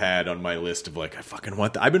always had on my list of like, I fucking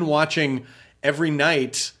want that. I've been watching every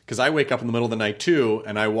night, because I wake up in the middle of the night too,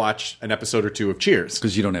 and I watch an episode or 2 of Cheers.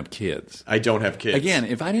 Because you don't have kids. I don't have kids. Again,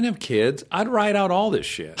 if I didn't have kids, I'd write out all this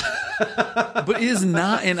shit. But it is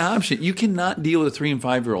not an option. You cannot deal with a 3 and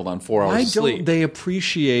 5-year-old on 4 hours of sleep. Why don't they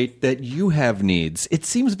appreciate that you have needs? It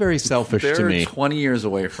seems very selfish to me. They're 20 years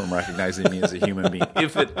away from recognizing me as a human being,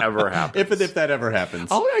 if it ever happens. If that ever happens.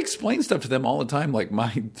 I explain stuff to them all the time. Like,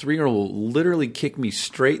 my 3-year-old will literally kick me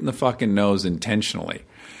straight in the fucking nose intentionally.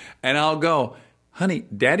 And I'll go, honey,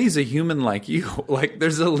 daddy's a human like you. Like,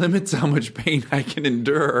 there's a limit to how much pain I can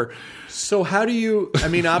endure. So how do you, I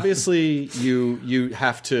mean, obviously you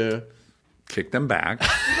have to kick them back.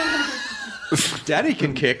 Daddy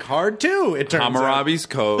can kick hard too, it turns Hammurabi's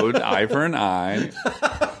code, eye for an eye.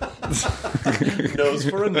 Nose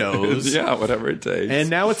for a nose. Yeah, whatever it takes.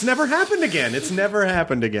 And now it's never happened again.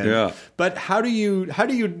 Yeah. But how do you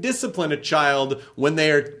discipline a child when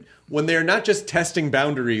they are when they're not just testing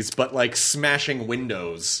boundaries, but like smashing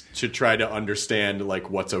windows to try to understand like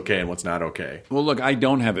what's okay and what's not okay. Well, look, I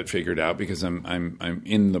don't have it figured out because I'm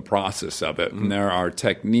in the process of it. And there are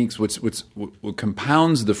techniques. What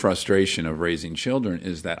compounds the frustration of raising children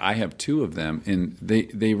is that I have two of them, and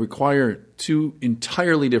they require two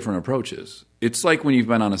entirely different approaches. It's like when you've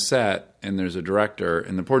been on a set and there's a director,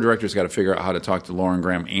 and the poor director's got to figure out how to talk to Lauren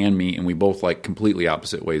Graham and me, and we both like completely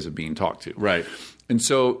opposite ways of being talked to. Right. And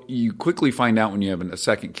so you quickly find out when you have a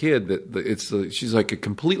second kid that she's like a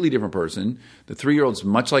completely different person. The 3-year-old's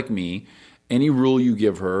much like me. Any rule you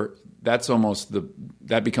give her,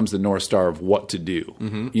 that becomes the North Star of what to do.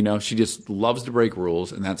 Mm-hmm. You know, she just loves to break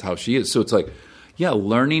rules, and that's how she is. So it's like, yeah,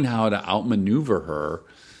 learning how to outmaneuver her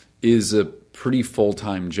is a pretty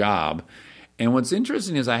full-time job. And what's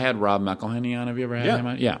interesting is I had Rob McElhenney on. Have you ever had him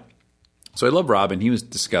on? Yeah. So I love Rob, and he was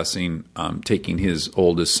discussing taking his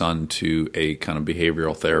oldest son to a kind of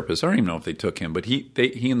behavioral therapist. I don't even know if they took him, but he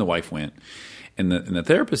and the wife went. And the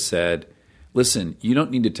therapist said, listen, you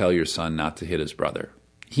don't need to tell your son not to hit his brother.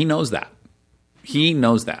 He knows that. He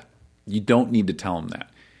knows that. You don't need to tell him that.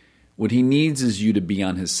 What he needs is you to be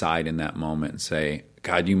on his side in that moment and say,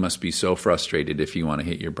 God, you must be so frustrated if you want to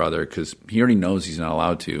hit your brother because he already knows he's not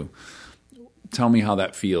allowed to. Tell me how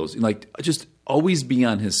that feels. Like, just always be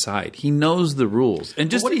on his side. He knows the rules. And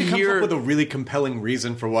just what if he comes up with a really compelling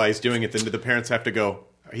reason for why he's doing it, then do the parents have to go,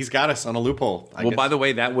 he's got us on a loophole. I guess. By the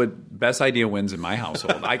way, best idea wins in my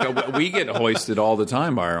household. We get hoisted all the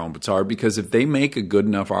time by our own petard because if they make a good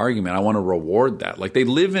enough argument, I want to reward that. Like they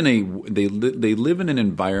live in an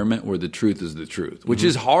environment where the truth is the truth, which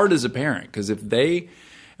is hard as a parent because if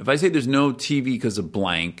I say there's no TV because of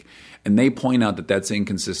blank, and they point out that that's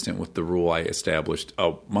inconsistent with the rule I established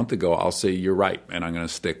a month ago, I'll say, you're right, and I'm going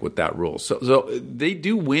to stick with that rule. So they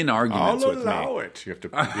do win arguments with me. I'll allow it. You have to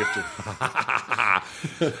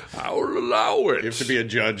I'll allow it. You have to be a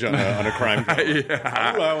judge on a crime drama. Yeah.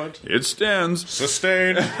 I'll allow it. It stands.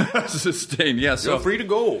 Sustained. Sustained, yeah. You're free to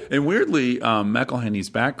go. And weirdly, McElhenney's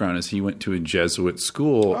background is he went to a Jesuit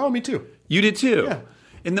school. Oh, me too. You did too? Yeah.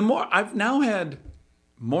 And I've now had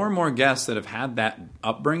more and more guests that have had that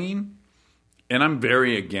upbringing, and I'm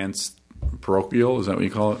very against parochial, is that what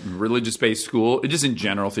you call it? Religious-based school. Just in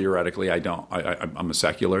general, theoretically, I'm a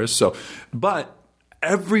secularist. So, but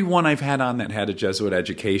everyone I've had on that had a Jesuit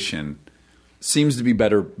education seems to be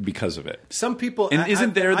better because of it. Some people... And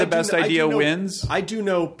isn't there the best idea wins? I do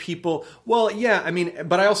know people... Well, yeah, I mean,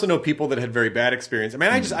 but I also know people that had very bad experience. I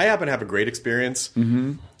mean, I happen to have a great experience.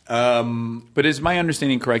 Mm-hmm. But is my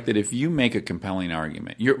understanding correct that if you make a compelling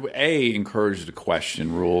argument, you're encouraged to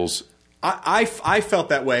question rules? I felt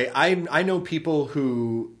that way. I know people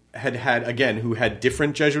who had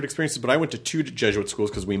different Jesuit experiences, but I went to 2 Jesuit schools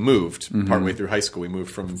because we moved partway through high school. We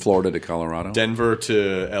moved from Florida to Colorado, Denver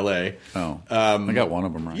to L.A. Oh, I got one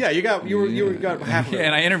of them right. Yeah, you got half of it.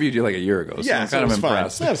 And I interviewed you like a year ago, so I'm kind of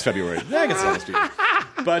impressed. That was February. I guess that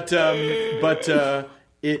was But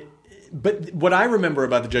But what I remember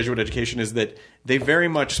about the Jesuit education is that they very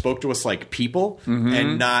much spoke to us like people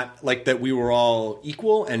and not like that we were all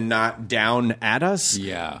equal and not down at us.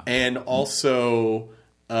 Yeah. And also,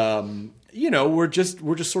 we're just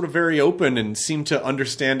sort of very open and seem to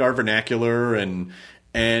understand our vernacular and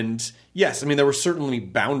yes, I mean, there were certainly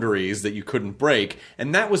boundaries that you couldn't break.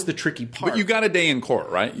 And that was the tricky part. But you got a day in court,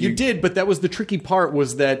 right? You did, but that was the tricky part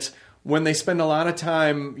was that when they spend a lot of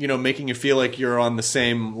time, making you feel like you're on the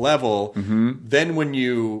same level, then when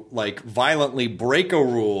you like violently break a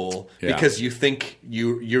rule because you think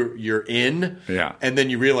you're in, and then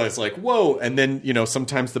you realize like, whoa, and then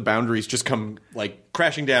sometimes the boundaries just come like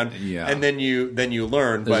crashing down, and then you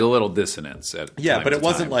learn. There's a little dissonance at but it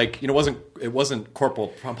wasn't like it wasn't corporal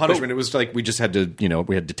punishment. It was like we just had to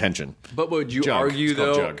we had detention. But would you argue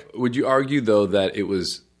though? Would you argue though that it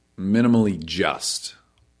was minimally just?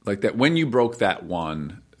 Like that when you broke that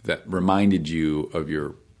one that reminded you of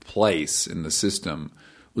your place in the system,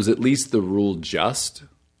 was at least the rule just?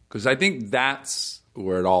 Because I think that's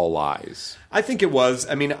where it all lies. I think it was.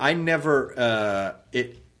 I mean, I never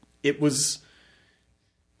it was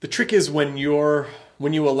the trick is when you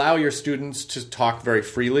allow your students to talk very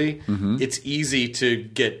freely, it's easy to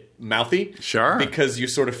get mouthy. Sure. Because you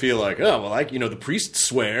sort of feel like, oh, well, the priests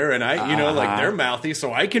swear and like they're mouthy,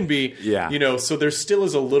 so I can be, so there still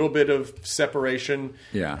is a little bit of separation.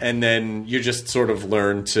 Yeah. And then you just sort of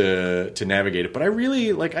learn to navigate it. But I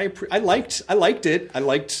really, I liked it. I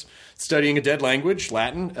liked studying a dead language,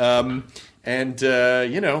 Latin. And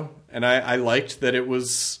I liked that it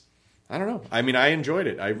was, I don't know. I mean, I enjoyed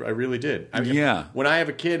it. I really did. When I have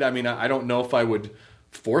a kid, I mean, I don't know if I would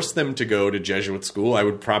force them to go to Jesuit school. I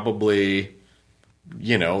would probably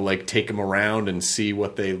like take them around and see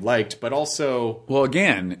what they liked, but also... Well,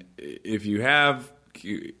 again, if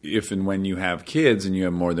and when you have kids and you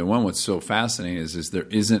have more than one, what's so fascinating is there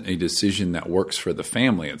isn't a decision that works for the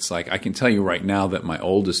family. It's like, I can tell you right now that my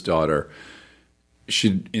oldest daughter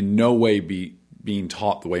should in no way be being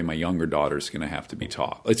taught the way my younger daughter is going to have to be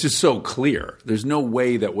taught. It's just so clear. There's no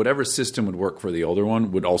way that whatever system would work for the older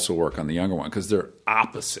one would also work on the younger one, because they're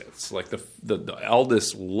opposites. Like the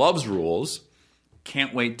eldest loves rules,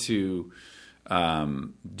 can't wait to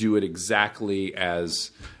do it exactly as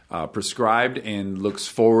prescribed, and looks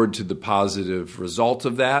forward to the positive result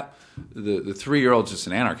of that. The 3-year-old's just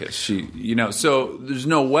an anarchist. So there's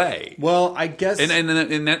no way. Well, I guess, and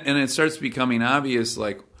it starts becoming obvious,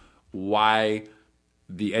 like, why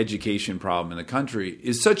the education problem in the country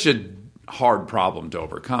is such a hard problem to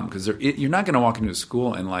overcome, because you're not going to walk into a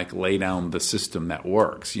school and like lay down the system that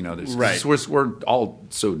works. Right. We're all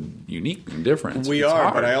so unique and different. We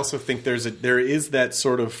are, but I also think there is that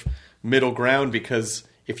sort of middle ground, because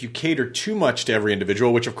if you cater too much to every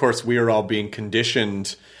individual, which of course we are all being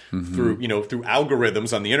conditioned through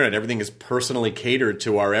algorithms on the internet, everything is personally catered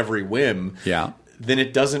to our every whim. Yeah. Then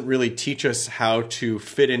it doesn't really teach us how to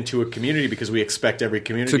fit into a community, because we expect every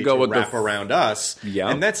community to wrap around us.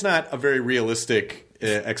 Yeah. And that's not a very realistic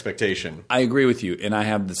expectation. I agree with you. And I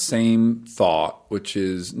have the same thought, which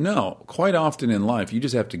is, no, quite often in life, you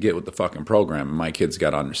just have to get with the fucking program. And my kids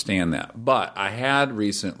got to understand that. But I had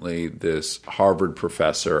recently this Harvard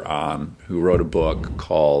professor on who wrote a book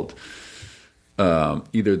called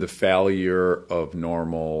either The Failure of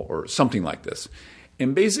Normal or something like this.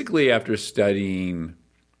 And basically, after studying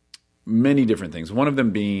many different things, one of them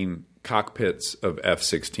being cockpits of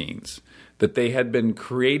F-16s, that they had been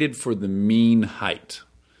created for the mean height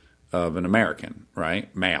of an American,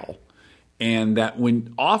 right, male, and that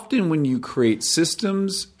often when you create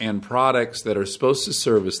systems and products that are supposed to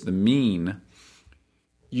service the mean,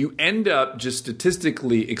 you end up just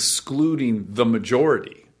statistically excluding the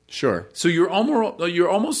majority. Sure. So you're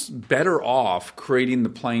almost better off creating the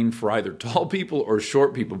plane for either tall people or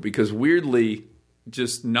short people, because weirdly,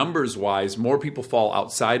 just numbers-wise, more people fall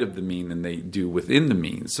outside of the mean than they do within the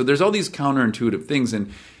mean. So there's all these counterintuitive things.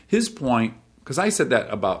 And his point, because I said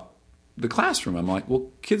that about the classroom, I'm like,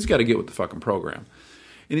 well, kids got to get with the fucking program.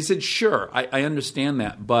 And he said, sure, I understand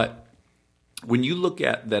that, but when you look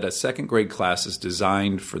at that a second grade class is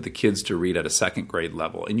designed for the kids to read at a second grade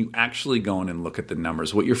level, and you actually go in and look at the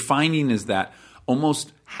numbers, what you're finding is that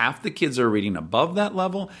almost half the kids are reading above that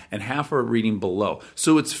level and half are reading below.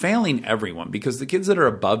 So it's failing everyone, because the kids that are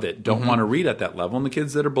above it don't want to read at that level, and the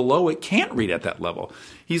kids that are below it can't read at that level.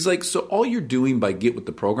 He's like, so all you're doing by get with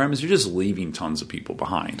the program is you're just leaving tons of people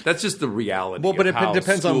behind. That's just the reality. Well, but it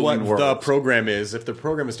depends on what the program is. If the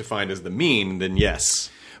program is defined as the mean, then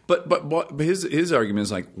yes. But his argument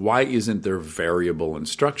is like, why isn't there variable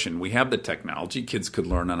instruction? We have the technology. Kids could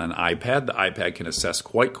learn on an iPad. The iPad can assess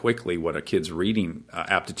quite quickly what a kid's reading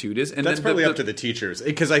aptitude is. And that's probably up to the teachers,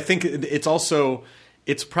 because I think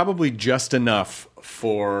it's probably just enough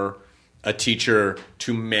for a teacher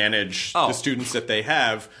to manage the students that they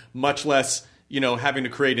have, much less having to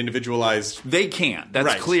create individualized... They can't.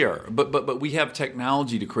 That's clear. But we have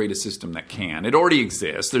technology to create a system that can. It already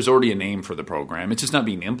exists. There's already a name for the program. It's just not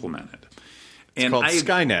being implemented. It's called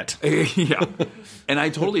Skynet. Yeah. And I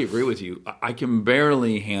totally agree with you. I can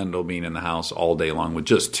barely handle being in the house all day long with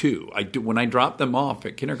just 2. When I drop them off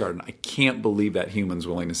at kindergarten, I can't believe that human's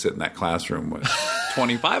willing to sit in that classroom with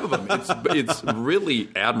 25 of them. It's really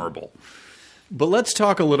admirable. But let's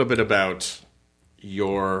talk a little bit about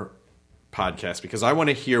your podcast, because I want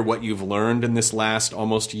to hear what you've learned in this last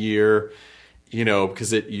almost year,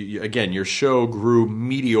 because again, your show grew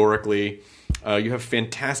meteorically. You have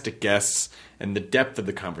fantastic guests, and the depth of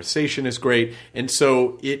the conversation is great. And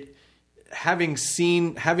so having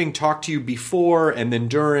talked to you before and then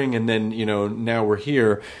during and then, now we're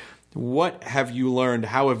here, what have you learned?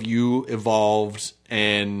 How have you evolved?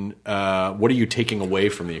 And what are you taking away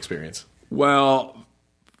from the experience? Well,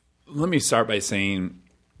 let me start by saying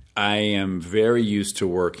I am very used to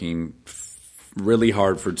working really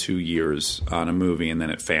hard for 2 years on a movie and then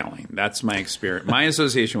it failing. That's my experience. My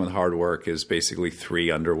association with hard work is basically 3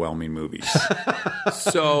 underwhelming movies.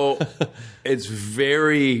 So it's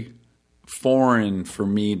very foreign for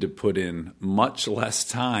me to put in much less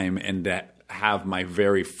time and to have my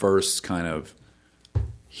very first kind of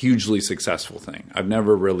hugely successful thing. I've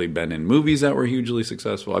never really been in movies that were hugely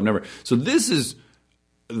successful. So this is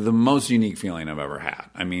the most unique feeling I've ever had.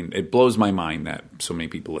 I mean, it blows my mind that so many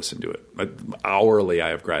people listen to it. But hourly, I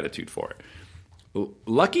have gratitude for it.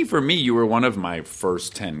 Lucky for me, you were one of my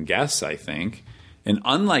first 10 guests, I think. And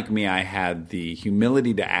unlike me, I had the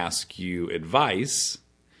humility to ask you advice.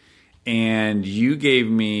 And you gave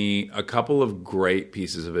me a couple of great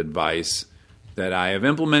pieces of advice that I have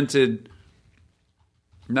implemented,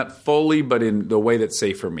 not fully, but in the way that's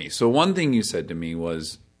safe for me. So one thing you said to me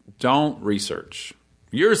was, don't research.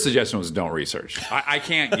 Your suggestion was don't research. I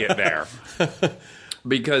can't get there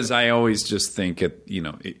because I always just think,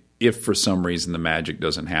 if for some reason the magic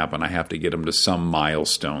doesn't happen, I have to get them to some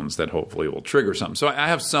milestones that hopefully will trigger something. So I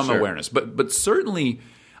have some awareness. But certainly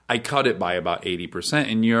I cut it by about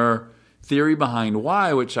 80%. And your theory behind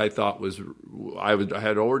why, which I thought I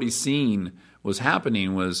had already seen was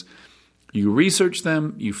happening, was you research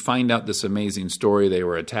them, you find out this amazing story. They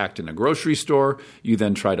were attacked in a grocery store. You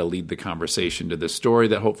then try to lead the conversation to this story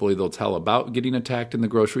that hopefully they'll tell about getting attacked in the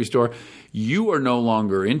grocery store. You are no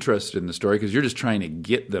longer interested in the story because you're just trying to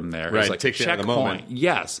get them there. Right, it's like take you out of the moment.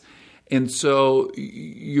 Yes. And so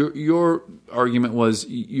your argument was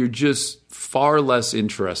you're just far less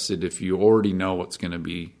interested if you already know what's going to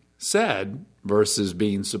be said versus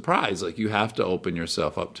being surprised. Like you have to open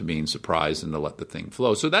yourself up to being surprised and to let the thing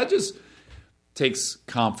flow. So that just takes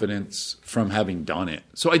confidence from having done it.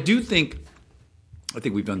 So I think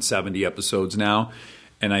we've done 70 episodes now,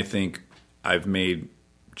 and I think I've made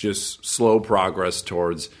just slow progress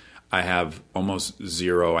towards I have almost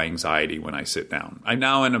zero anxiety when I sit down. I'm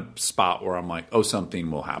now in a spot where I'm like, oh, something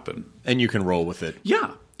will happen. And you can roll with it.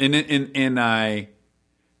 Yeah.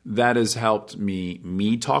 That has helped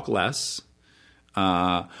me talk less.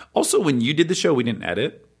 Also, when you did the show, we didn't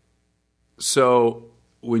edit. So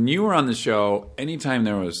when you were on the show, anytime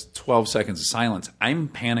there was 12 seconds of silence, I'm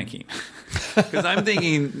panicking. Because I'm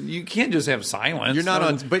thinking, you can't just have silence. You're not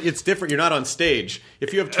on, but it's different. You're not on stage.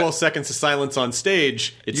 If you have 12 seconds of silence on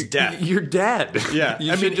stage, it's death. You're dead. Yeah.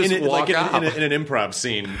 You should just walk out. In an improv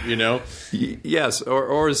scene, Yes,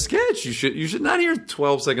 or a sketch. You should not hear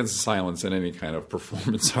 12 seconds of silence in any kind of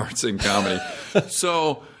performance arts and comedy.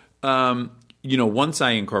 So, once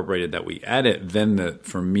I incorporated that we edit, then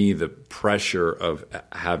for me, the pressure of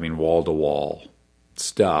having wall-to-wall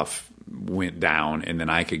stuff went down, and then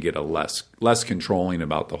I could get a less controlling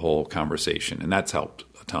about the whole conversation, and that's helped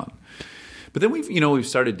a ton. But then we've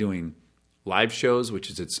started doing live shows, which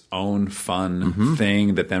is its own fun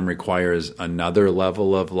thing that then requires another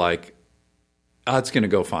level of it's going to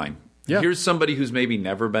go fine. Yeah. Here's somebody who's maybe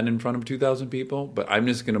never been in front of 2,000 people, but I'm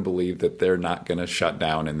just going to believe that they're not going to shut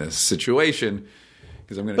down in this situation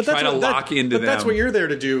because I'm going to try to lock into them. But that's what you're there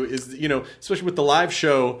to do is, especially with the live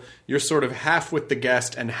show, you're sort of half with the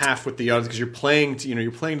guest and half with the audience because you're playing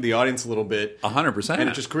to the audience a little bit. 100%. And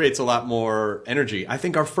it just creates a lot more energy. I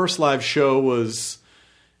think our first live show was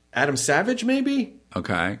Adam Savage, maybe?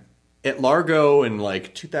 Okay. At Largo in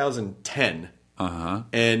 2010. Uh-huh.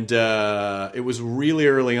 And it was really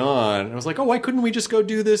early on. And I was like, oh, why couldn't we just go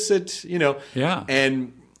do this at, Yeah.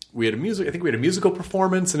 And we had a musical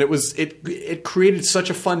performance, and it created such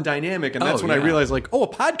a fun dynamic. And that's when I realized, a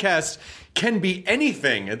podcast can be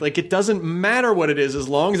anything. It doesn't matter what it is as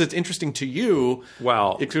long as it's interesting to you.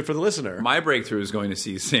 Well, it's good for the listener. My breakthrough is going to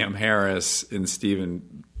see Sam Harris and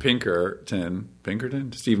Steven Pinker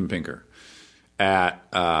at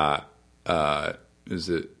is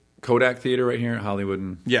it Kodak Theater right here in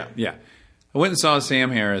Hollywood? Yeah. I went and saw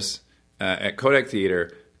Sam Harris at Kodak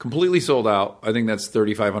Theater, completely sold out. I think that's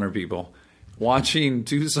 3,500 people. Watching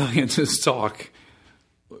two scientists talk,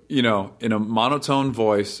 in a monotone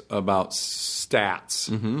voice about stats.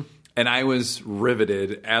 Mm-hmm. And I was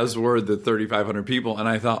riveted, as were the 3,500 people. And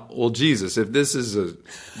I thought, well, Jesus, if this is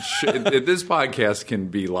if this podcast can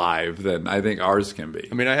be live, then I think ours can be.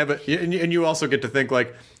 I mean, and you also get to think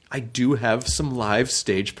I do have some live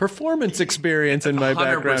stage performance experience in my 100%.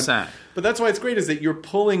 background. But that's why it's great is that you're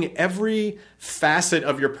pulling every facet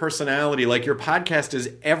of your personality. Your podcast is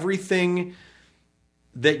everything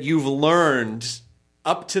that you've learned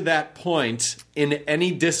up to that point in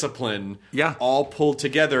any discipline, all pulled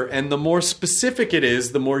together. And the more specific it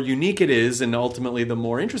is, the more unique it is, and ultimately the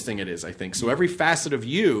more interesting it is, I think. So every facet of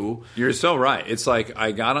you... You're so right. It's like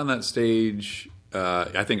I got on that stage...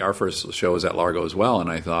 I think our first show was at Largo as well,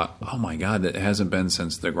 and I thought, oh my God, that hasn't been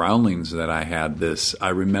since the Groundlings that I had this. I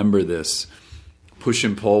remember this push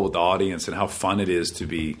and pull with the audience and how fun it is to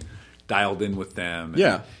be dialed in with them.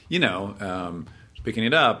 And, picking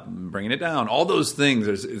it up, bringing it down, all those things.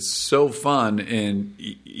 It's so fun. And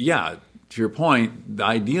to your point, the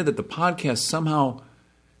idea that the podcast somehow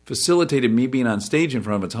facilitated me being on stage in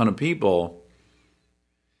front of a ton of people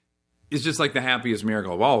is just like the happiest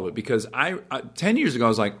miracle of all of it. Because 10 years ago, I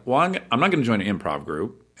was like, well, I'm not going to join an improv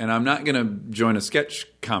group. and I'm not going to join a sketch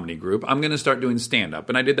comedy group. I'm going to start doing stand-up.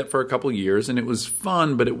 And I did that for a couple of years, and it was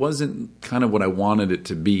fun, but it wasn't kind of what I wanted it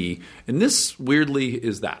to be. And this, weirdly,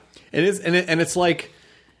 is that. It is, and it's like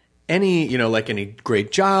any, like any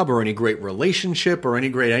great job or any great relationship or any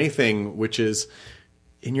great anything, which is,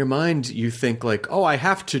 in your mind, you think like, oh, I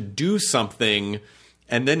have to do something.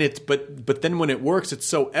 And then but then when it works, it's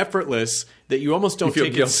so effortless that you almost don't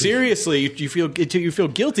take it seriously. You feel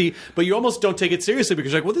guilty, but you almost don't take it seriously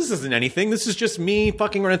because you're like, well, this isn't anything. This is just me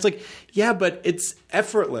fucking around. It's like, yeah, but it's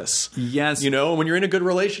effortless. Yes. When you're in a good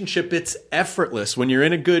relationship, it's effortless. When you're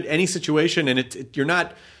in any situation and you're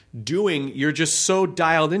not doing, you're just so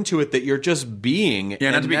dialed into it that you're just being.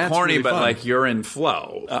 Yeah, not to be corny, really but fun. like you're in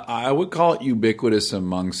flow. I would call it ubiquitous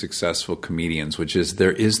among successful comedians, which is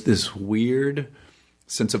there is this weird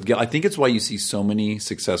sense of guilt. I think it's why you see so many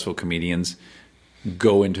successful comedians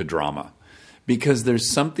go into drama, because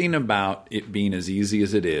there's something about it being as easy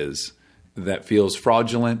as it is that feels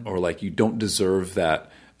fraudulent, or like you don't deserve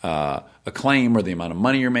that acclaim or the amount of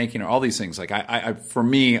money you're making or all these things. Like for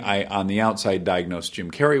me, on the outside diagnosed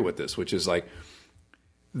Jim Carrey with this, which is like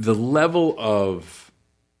the level of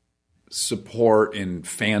support and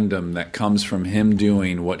fandom that comes from him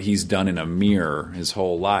doing what he's done in a mirror his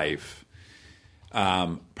whole life.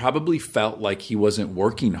 Probably felt like he wasn't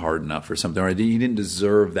working hard enough or something, or he didn't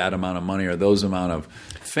deserve that amount of money or those amount of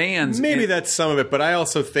fans. Maybe that's some of it, but I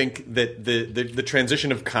also think that the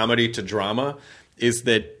transition of comedy to drama is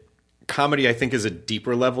that comedy, I think, is a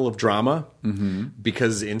deeper level of drama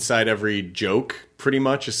because inside every joke pretty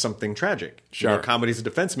much is something tragic. Sure. Comedy's a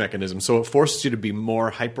defense mechanism, so it forces you to be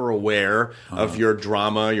more hyper-aware of your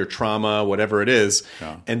drama, your trauma, whatever it is.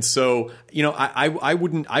 Yeah. And so, I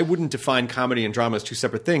wouldn't define comedy and drama as two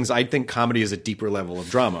separate things. I think comedy is a deeper level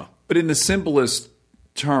of drama. But in the simplest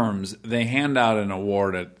terms, they hand out an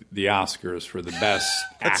award at the Oscars for the best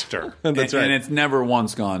actor. That's right. And it's never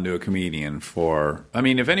once gone to a comedian for... I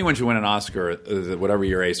mean, if anyone should win an Oscar, whatever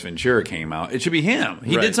year Ace Ventura came out, it should be him.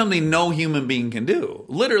 He did something no human being can do.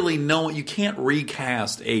 Literally, no, you can't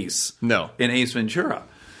recast Ace in Ace Ventura.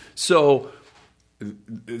 So,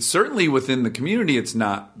 certainly within the community, it's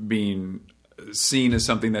not being seen as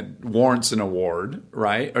something that warrants an award,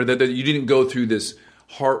 right? Or that you didn't go through this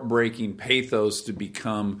heartbreaking pathos to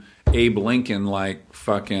become Abe Lincoln like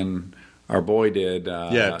fucking our boy did.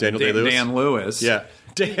 Daniel Day-Lewis. Dan Lewis. Yeah.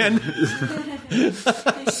 Dan.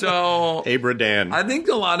 So Abra Dan. I think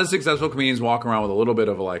a lot of successful comedians walk around with a little bit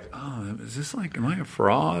of like, oh, is this like, am I a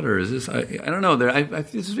fraud, or is this? I don't know. I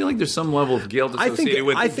just feel like there's some level of guilt associated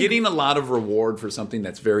with getting a lot of reward for something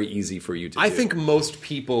that's very easy for you to do. I think most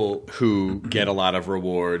people who get a lot of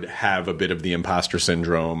reward have a bit of the imposter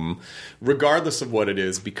syndrome, regardless of what it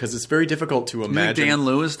is, because it's very difficult to imagine. You think Dan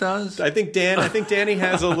Lewis does? I think Danny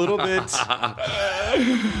has a little bit.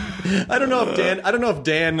 I don't know if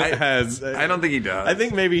Dan has. I don't think he does. I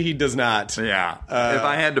think maybe he does not. Yeah. If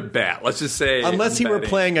I had to bet, let's just say, unless he were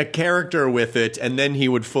playing a character with it, and then he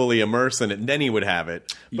would fully immerse in it, and then he would have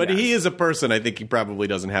it. But he is a person. I think he probably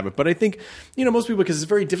doesn't have it. But I think most people, because it's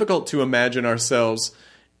very difficult to imagine ourselves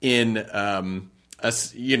in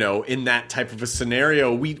in that type of a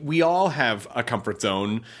scenario. We all have a comfort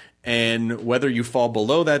zone. And whether you fall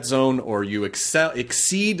below that zone or you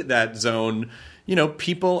exceed that zone,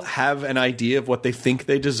 people have an idea of what they think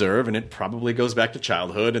they deserve, and it probably goes back to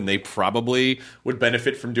childhood, and they probably would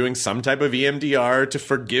benefit from doing some type of EMDR to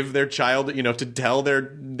forgive their child, to tell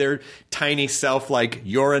their tiny self, like,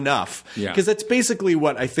 you're enough. Because that's basically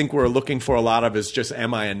what I think we're looking for a lot of, is just,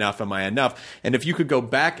 am I enough? Am I enough? And if you could go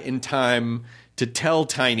back in time to tell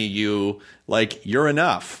tiny you, like, you're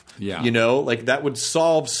enough. Yeah. Like, that would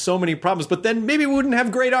solve so many problems. But then maybe we wouldn't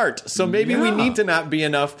have great art. So maybe we need to not be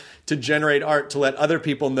enough to generate art to let other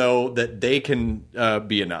people know that they can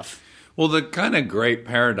be enough. Well, the kind of great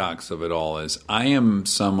paradox of it all is I am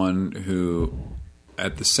someone who,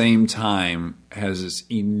 at the same time, has this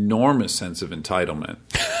enormous sense of entitlement.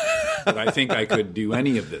 That I think I could do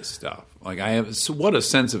any of this stuff. Like, what a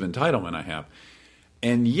sense of entitlement I have.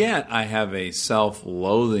 And yet I have a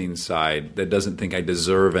self-loathing side that doesn't think I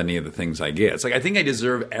deserve any of the things I get. It's like I think I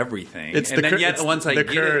deserve everything. Once I get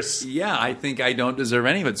curse. it, I think I don't deserve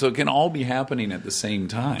any of it. So it can all be happening at the same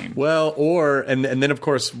time. Well, and then, of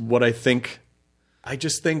course, what I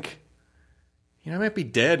just think, I might be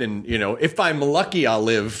dead, and, if I'm lucky, I'll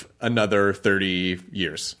live another 30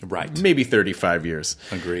 years. Right. Maybe 35 years.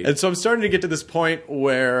 Agreed. And so I'm starting to get to this point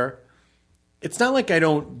where it's not like I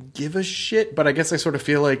don't give a shit, but I guess I sort of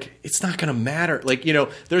feel like it's not going to matter. Like,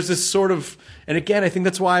 there's this sort of, and again, I think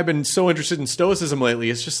that's why I've been so interested in Stoicism lately.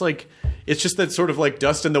 It's just that sort of like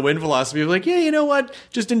dust in the wind philosophy of like, yeah, you know what?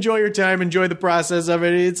 Just enjoy your time, enjoy the process of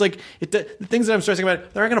it. It's like, the things that I'm stressing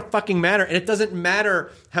about, they're not going to fucking matter. And it doesn't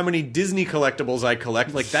matter how many Disney collectibles I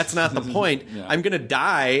collect. Like, that's not the point. Yeah. I'm going to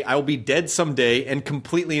die. I will be dead someday and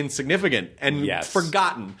completely insignificant and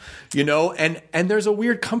forgotten, and there's a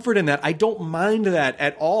weird comfort in that. I don't mind that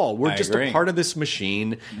at all. We're just a part of this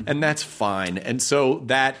machine, and that's fine. And so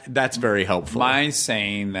that's very helpful. My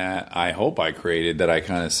saying that I hope I created, that I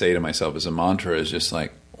kind of say to myself as a mantra, is just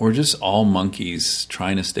like, we're just all monkeys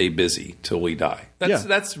trying to stay busy till we die.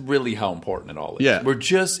 That's really how important it all is. Yeah. We're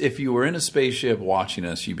just, if you were in a spaceship watching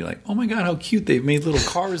us, you'd be like, oh my God, how cute. They've made little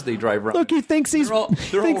cars they drive around. Look, he thinks he's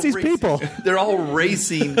people. They're all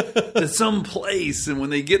racing to some place, and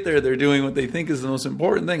when they get there, they're doing what they think is the most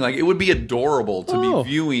important thing. Like, it would be adorable to be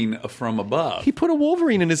viewing from above. He put a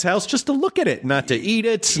Wolverine in his house just to look at it, not to eat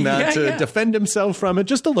it, not to defend himself from it,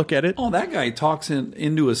 just to look at it. Oh, that guy talks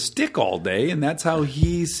into a stick all day, and that's how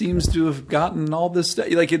he seems to have gotten all this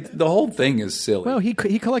stuff. Like, the whole thing is silly. Well, he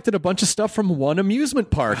collected a bunch of stuff from one amusement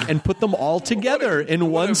park and put them all together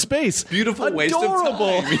in one space. Beautiful waste of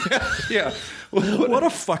time. Yeah. What a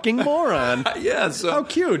fucking moron. Yeah. So how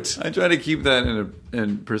cute. I try to keep that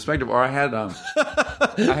in perspective. Or I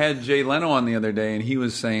had Jay Leno on the other day, and he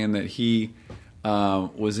was saying that he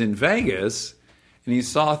was in Vegas and he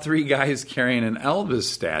saw 3 guys carrying an Elvis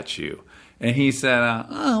statue, and he said,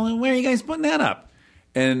 where are you guys putting that up?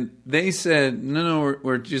 And they said, no,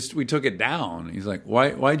 we took it down. He's like,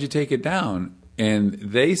 why'd you take it down? And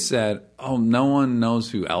they said, oh, no one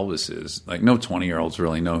knows who Elvis is. Like, no 20-year-olds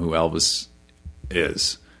really know who Elvis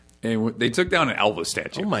is. And they took down an Elvis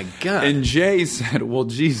statue. Oh, my God. And Jay said, well,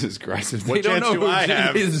 Jesus Christ, if they don't know who I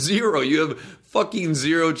have? Is zero. You have fucking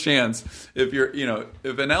zero chance. If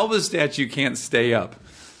if an Elvis statue can't stay up,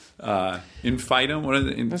 fight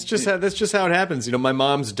him. That's just how it happens. My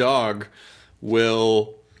mom's dog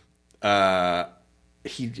will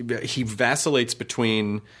he vacillates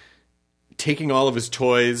between taking all of his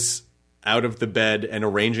toys out of the bed and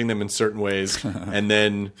arranging them in certain ways and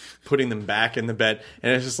then putting them back in the bed,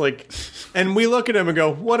 and it's just like, and we look at him and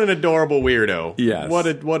go, what an adorable weirdo. Yes.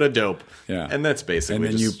 What a dope. Yeah. And that's basically, and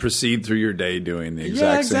then you proceed through your day doing the exact same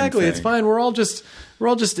thing. Yeah, exactly. It's fine. We're all just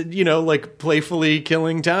like playfully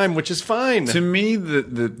killing time, which is fine. To me,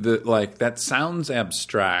 the like, that sounds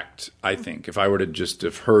abstract, I think, if I were to just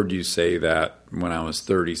have heard you say that when I was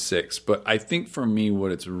 36. But I think for me,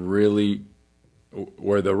 what it's really,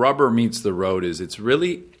 where the rubber meets the road, is it's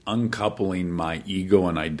really uncoupling my ego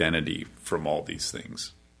and identity from all these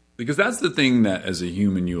things. Because that's the thing that as a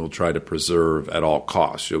human you will try to preserve at all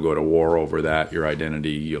costs. You'll go to war over that, your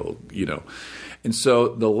identity, And so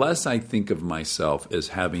the less I think of myself as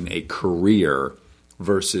having a career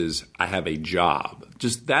versus I have a job,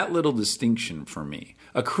 just that little distinction for me.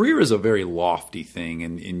 A career is a very lofty thing,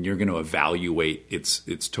 and you're going to evaluate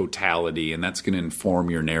its totality, and that's going to inform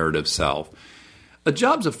your narrative self. A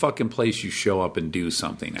job's a fucking place you show up and do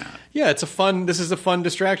something at. Yeah, this is a fun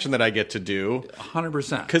distraction that I get to do.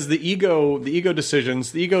 100%. Because the ego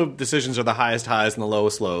decisions are the highest highs and the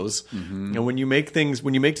lowest lows. Mm-hmm. And when you make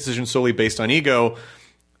decisions solely based on ego,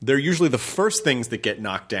 they're usually the first things that get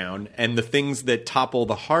knocked down and the things that topple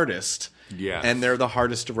the hardest. Yes. And they're the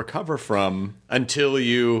hardest to recover from until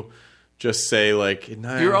you just say, like,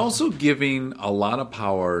 nah. You're also giving a lot of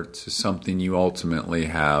power to something you ultimately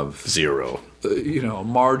have zero. A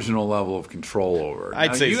marginal level of control over.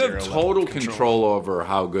 I'd say you have total control over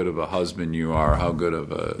how good of a husband you are, how good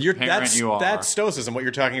of a parent you are. That's stoicism. What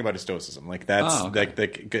you're talking about is stoicism. Like, that's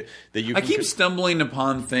that you. I keep stumbling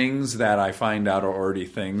upon things that I find out are already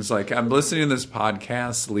things. Like, I'm listening to this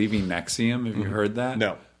podcast, Leaving Nexium. Have you heard that?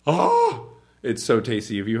 No. Oh, it's so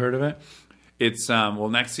tasty. Have you heard of it? It's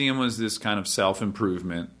Nexium was this kind of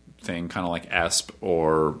self-improvement thing, kind of like ESP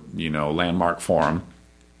or Landmark Forum.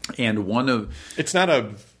 And it's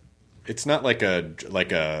not like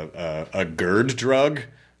a GERD drug,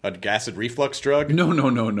 a acid reflux drug. No.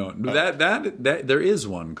 That there is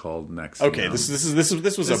one called Nexium. Okay,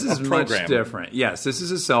 this was a program. Much different. Yes, this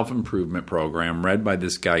is a self-improvement program read by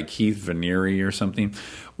this guy Keith Vanieri or something.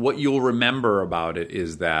 What you'll remember about it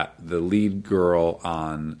is that the lead girl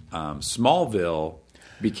on Smallville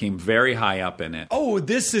became very high up in it. Oh,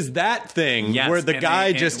 this is that thing where the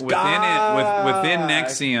guy just within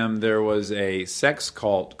Nexium there was a sex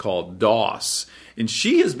cult called DOS, and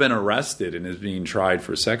she has been arrested and is being tried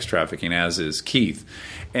for sex trafficking, as is Keith.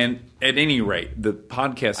 And at any rate, the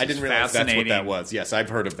podcast I didn't realize that's what that was. Yes, I've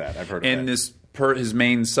heard of that. And this his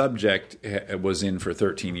main subject was in for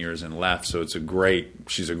 13 years and left, so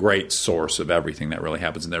she's a great source of everything that really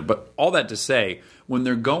happens in there. But all that to say, when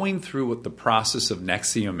they're going through what the process of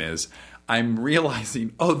NXIVM is, I'm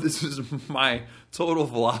realizing, this is my total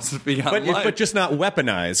philosophy on life. But just not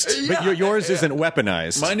weaponized. Yeah, but yours isn't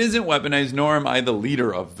weaponized. Mine isn't weaponized, nor am I the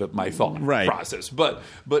leader of my thought process. But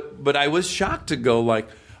I was shocked to go like,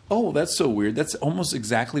 oh, that's so weird. That's almost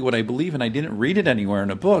exactly what I believe, and I didn't read it anywhere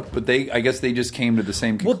in a book. But I guess they just came to the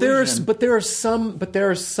same conclusion. Well, there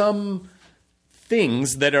are some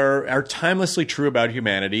things that are timelessly true about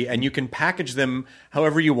humanity, and you can package them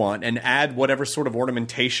however you want and add whatever sort of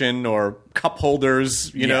ornamentation or cup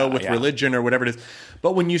holders, with religion or whatever it is.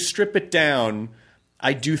 But when you strip it down,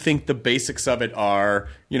 I do think the basics of it are,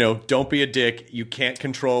 don't be a dick. You can't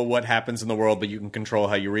control what happens in the world, but you can control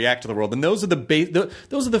how you react to the world. And those are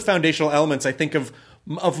the foundational elements, I think, of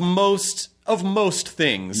most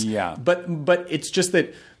things. Yeah. But it's just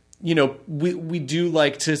that, we do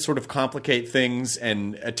like to sort of complicate things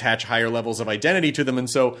and attach higher levels of identity to them. And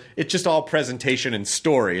so it's just all presentation and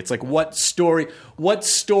story. It's like, what story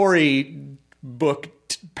book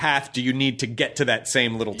path do you need to get to that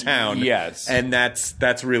same little town? Yes. And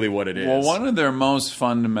that's really what it is. Well, one of their most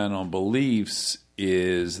fundamental beliefs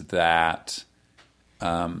is that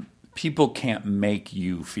people can't make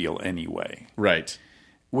you feel any way. Right.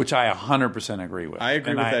 Which I 100% agree with. I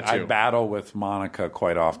agree with that, too. I battle with Monica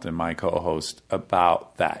quite often, my co-host,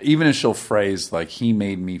 about that. Even if she'll phrase, like, he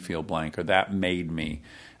made me feel blank, or that made me.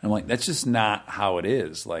 And I'm like, that's just not how it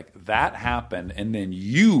is. Like, that happened, and then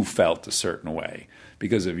you felt a certain way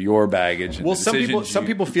because of your baggage. And some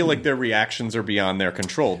people feel like their reactions are beyond their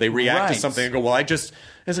control. They react to something and go, well, it's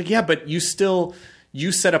like, yeah, but you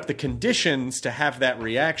set up the conditions to have that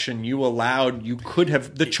reaction. You could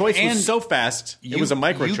have, the choice was so fast, it was a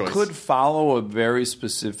micro choice. You could follow a very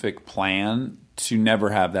specific plan to never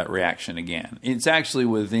have that reaction again. It's actually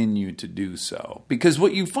within you to do so. Because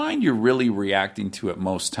what you find you're really reacting to at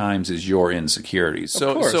most times is your insecurities.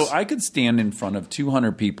 So I could stand in front of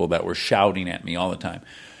 200 people that were shouting at me all the time.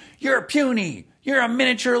 You're puny. You're a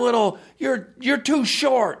miniature little, you're too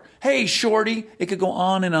short. Hey, shorty. It could go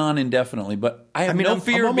on and on indefinitely, but I have no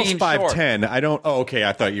fear of being short. I'm almost 5'10". I don't, okay,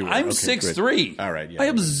 I thought you were. I'm 6'3". All right, yeah. I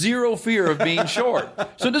have zero fear of being short.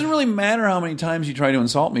 So it doesn't really matter how many times you try to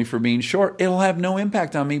insult me for being short. It'll have no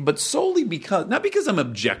impact on me, but solely not because I'm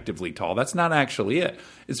objectively tall. That's not actually it.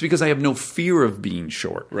 It's because I have no fear of being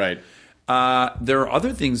short. Right. There are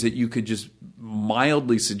other things that you could just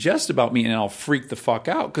mildly suggest about me and I'll freak the fuck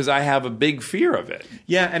out because I have a big fear of it.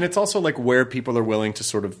 Yeah, and it's also like where people are willing to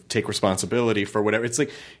sort of take responsibility for whatever. It's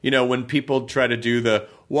like, when people try to do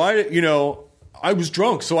I was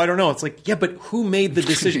drunk, so I don't know. It's like, yeah, but who made the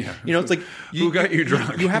decision? It's like who got you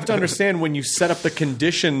drunk? You have to understand when you set up the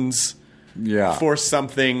conditions for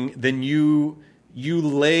something, then you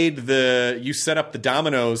set up the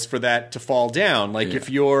dominoes for that to fall down. Like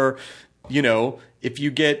if you're, if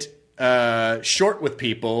you get short with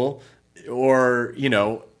people or,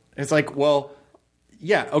 it's like, well,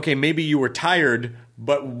 yeah, okay, maybe you were tired,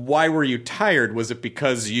 but why were you tired? Was it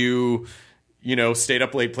because you stayed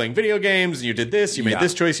up late playing video games and you did this, you made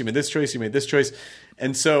this choice, you made this choice, you made this choice.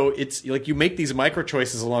 And so it's like you make these micro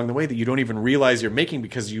choices along the way that you don't even realize you're making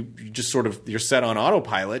because you just sort of you're set on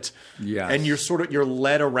autopilot. Yes. And you're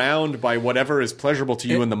led around by whatever is pleasurable to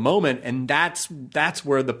you in the moment, and that's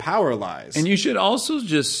where the power lies. And you should also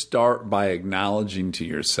just start by acknowledging to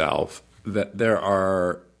yourself that there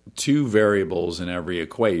are two variables in every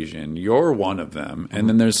equation. You're one of them, and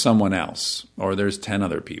then there's someone else, or there's 10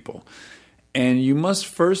 other people. And you must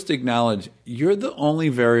first acknowledge you're the only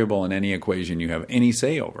variable in any equation you have any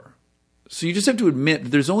say over. So you just have to admit that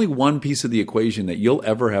there's only one piece of the equation that you'll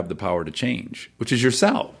ever have the power to change, which is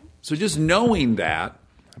yourself. So just knowing that.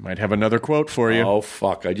 I might have another quote for you. Oh,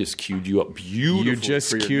 fuck. I just queued you up beautifully. You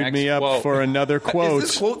just queued me up for another quote. Is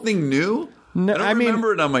this quote thing new? No, I don't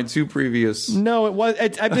remember it on my two previous. No, it was.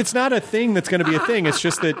 It's not a thing that's going to be a thing. It's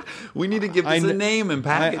just that we need to give this a name and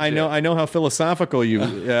package it. I know how philosophical you.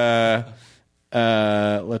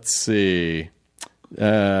 Let's see.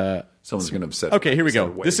 Someone's going to upset. Okay, here we go.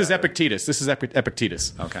 This is Epictetus.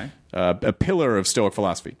 Epictetus. Okay. A pillar of Stoic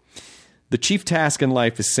philosophy. The chief task in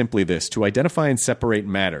life is simply this, to identify and separate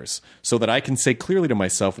matters, so that I can say clearly to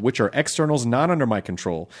myself which are externals not under my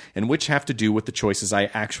control, and which have to do with the choices I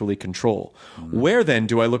actually control. Where then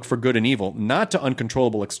do I look for good and evil, not to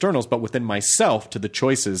uncontrollable externals, but within myself to the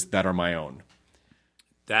choices that are my own?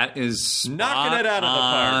 That is knocking it out of the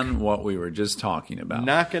park. On what we were just talking about.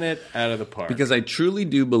 Knocking it out of the park. Because I truly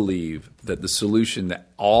do believe that the solution to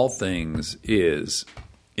all things is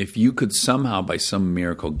if you could somehow, by some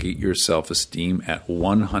miracle, get your self-esteem at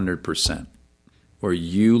 100%, where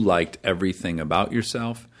you liked everything about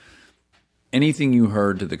yourself, anything you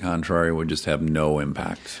heard to the contrary would just have no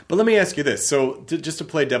impact. But let me ask you this. So just to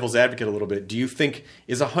play devil's advocate a little bit, do you think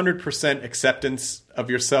is 100% acceptance of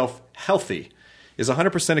yourself healthy? Is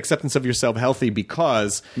 100% acceptance of yourself healthy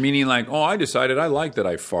because... Meaning like, oh, I decided I like that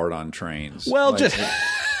I fart on trains. Well, like, just...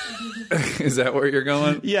 Is that where you're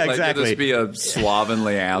going? Yeah, exactly. Just be a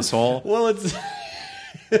slovenly asshole? Well, it's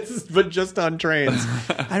but just on trains.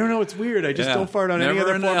 I don't know. It's weird. I just don't fart on any Never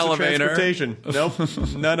other in forms an of transportation. Nope.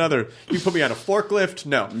 None other. You put me on a forklift?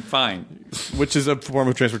 No. Fine. Which is a form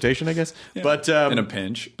of transportation, I guess. Yeah. But in a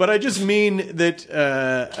pinch. But I just mean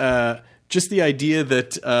that just the idea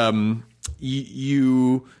that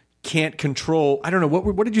you can't control. I don't know.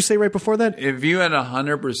 What did you say right before that? If you had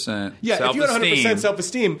 100% self-esteem. If you had 100%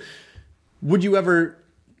 self-esteem, would you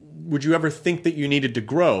ever think that you needed to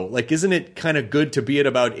grow? Like, isn't it kind of good to be at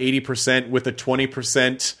about 80% with a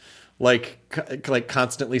 20% like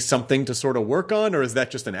constantly something to sort of work on, or is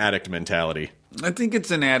that just an addict mentality? I think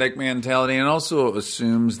it's an addict mentality, and also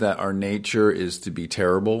assumes that our nature is to be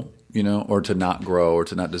terrible, or to not grow or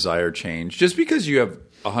to not desire change. Just because you have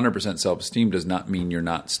 100% self-esteem does not mean you're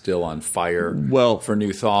not still on fire for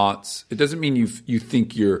new thoughts. It doesn't mean you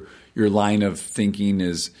think your line of thinking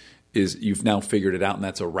is you've now figured it out and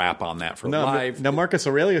that's a wrap on that for life. Now Marcus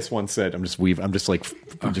Aurelius once said, I'm just weaving this right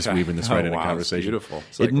into conversation. Beautiful.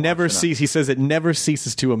 It never ceases. He says it never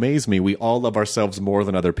ceases to amaze me. We all love ourselves more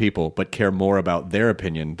than other people, but care more about their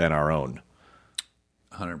opinion than our own.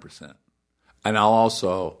 100%. And I'll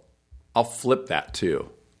flip that too.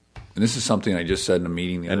 And this is something I just said in a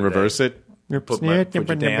meeting the other day. And reverse it? Put your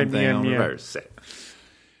damn thing on reverse it.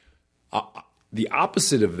 The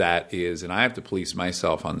opposite of that is, and I have to police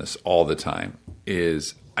myself on this all the time,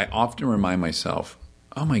 is I often remind myself,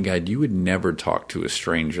 oh my God, you would never talk to a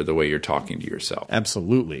stranger the way you're talking to yourself.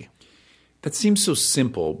 Absolutely. That seems so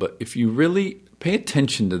simple, but if you really pay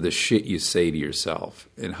attention to the shit you say to yourself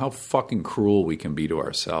and how fucking cruel we can be to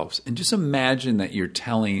ourselves, and just imagine that you're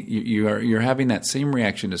having that same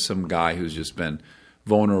reaction to some guy who's just been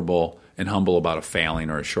vulnerable and humble about a failing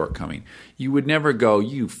or a shortcoming. You would never go,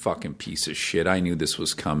 you fucking piece of shit, I knew this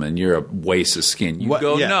was coming, you're a waste of skin. You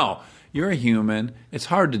go, no, you're a human. It's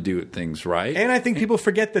hard to do things right. And I think people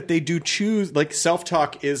forget that they do choose, like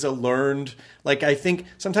self-talk is a learned, like I think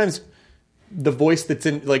sometimes the voice that's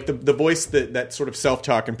in, like the voice that sort of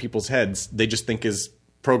self-talk in people's heads, they just think is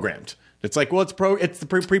programmed. It's like, well, it's the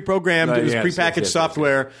pre-programmed, it was prepackaged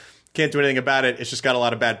software. Yes. Can't do anything about it. It's just got a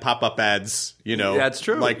lot of bad pop-up ads, That's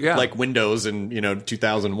true. Like Windows in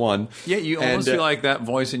 2001. Yeah, you almost feel like that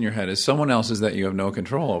voice in your head is someone else's that you have no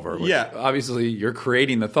control over. Obviously you're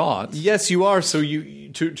creating the thoughts. Yes, you are. So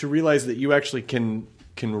you to realize that you actually can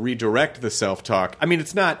redirect the self-talk. I mean,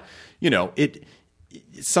 it's not,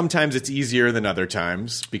 sometimes it's easier than other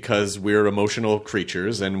times because we're emotional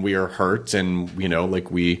creatures and we are hurt and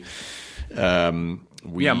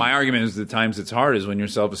my argument is the times it's hard is when your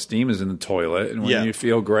self-esteem is in the toilet, and when you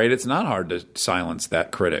feel great, it's not hard to silence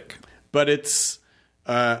that critic. But it's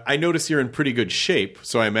I notice you're in pretty good shape,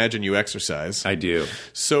 so I imagine you exercise. I do.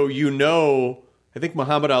 So I think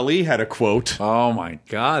Muhammad Ali had a quote. Oh my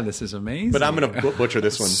God, this is amazing. But I'm going to butcher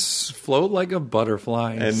this one. Float like a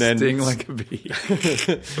butterfly and then sting like a bee.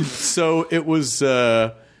 So it was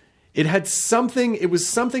it had something. It was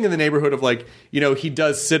something in the neighborhood of he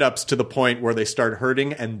does sit-ups to the point where they start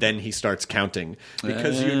hurting, and then he starts counting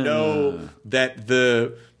because that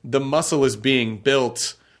the muscle is being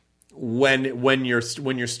built when you're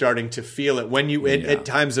starting to feel it, at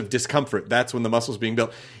times of discomfort. That's when the muscle's being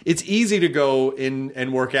built. It's easy to go in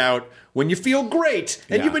and work out when you feel great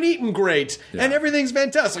and you've been eating great and everything's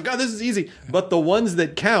fantastic. Oh, this is easy. But the ones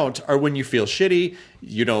that count are when you feel shitty.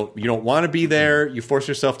 You don't want to be there. You force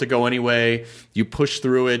yourself to go anyway. You push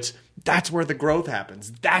through it. That's where the growth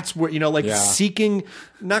happens. That's where, seeking,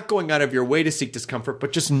 not going out of your way to seek discomfort,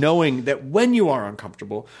 but just knowing that when you are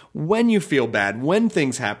uncomfortable, when you feel bad, when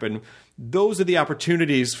things happen, those are the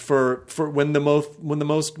opportunities for when the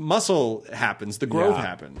most muscle happens, the growth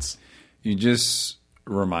happens. You just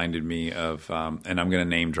reminded me of, and I'm going to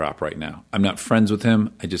name drop right now. I'm not friends with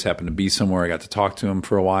him. I just happened to be somewhere. I got to talk to him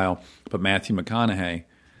for a while. But Matthew McConaughey,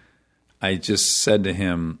 I just said to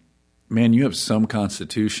him, man, you have some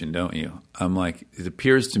constitution, don't you? I'm like, it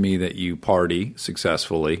appears to me that you party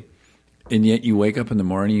successfully, and yet you wake up in the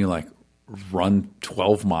morning, you run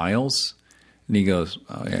 12 miles. And he goes,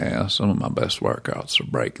 oh, yeah, some of my best workouts are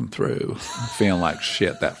breaking through. Feeling like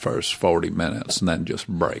shit that first 40 minutes and then just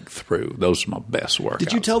break through. Those are my best workouts.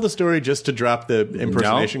 Did you tell the story just to drop the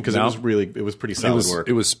impersonation? Because it was pretty solid work.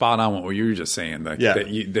 It was spot on what you were just saying. That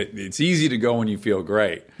it's easy to go when you feel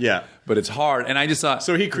great. Yeah. But it's hard. And I just thought...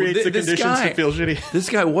 So he creates the conditions to feel shitty. This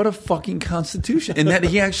guy, what a fucking constitution. And that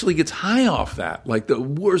he actually gets high off that. Like the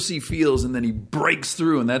worse he feels and then he breaks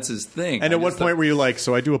through and that's his thing. And at what point were you like,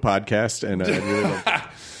 so I do a podcast and I'd really like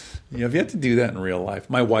that. Yeah, I've yet to do that in real life.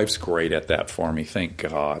 My wife's great at that for me, thank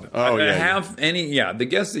God. The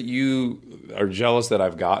guests that you are jealous that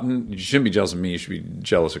I've gotten, you shouldn't be jealous of me, you should be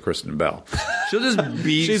jealous of Kristen Bell. She'll just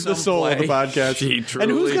be She's the soul of the podcast.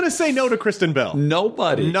 And who's going to say no to Kristen Bell?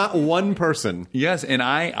 Nobody. Not one person. Yes, and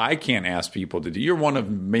I can't ask people to do. You're one of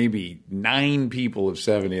maybe 9 people of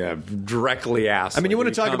 70 that have directly asked. I mean, you want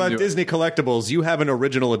to talk about Disney collectibles, you have an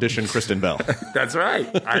original edition Kristen Bell. That's right.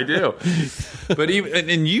 I do. But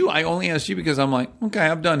I only asked you because I'm like, okay,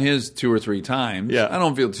 I've done his 2 or 3 times. Yeah. I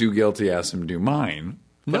don't feel too guilty to ask him to do mine.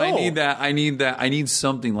 But No. I need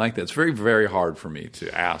something like that. It's very, very hard for me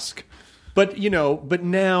to ask. But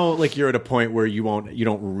now like you're at a point where you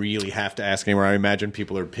don't really have to ask anymore. I imagine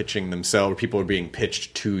people are pitching themselves, or people are being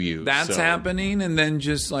pitched to you. That's happening, and then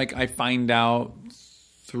just like I find out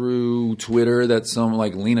through Twitter that some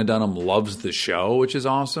like Lena Dunham loves the show, which is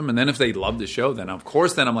awesome. And then if they love the show, then of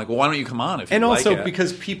course I'm like, well, why don't you come on if you like it? And also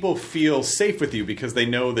because people feel safe with you because they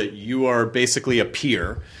know that you are basically a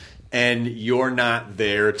peer and you're not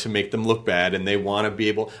there to make them look bad, and they want to be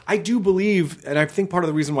able... I do believe, and I think part of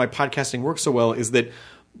the reason why podcasting works so well is that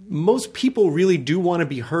most people really do want to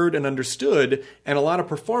be heard and understood, and a lot of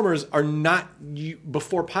performers are not,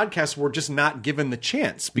 before podcasts, were just not given the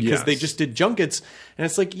chance because they just did junkets, and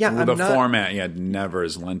it's like, format never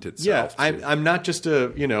has lent itself. Yeah, I'm not just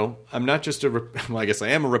well, I guess I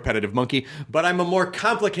am a repetitive monkey, but I'm a more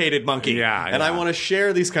complicated monkey. Yeah, and I want to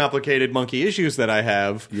share these complicated monkey issues that I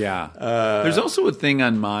have. Yeah. There's also a thing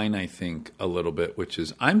on mine, I think, a little bit, which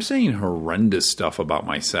is I'm saying horrendous stuff about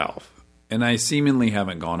myself. And I seemingly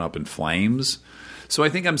haven't gone up in flames. So I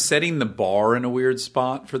think I'm setting the bar in a weird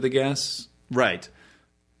spot for the guests. Right.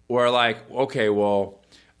 Where like, okay, well,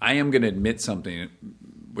 I am going to admit something,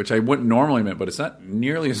 which I wouldn't normally admit, but it's not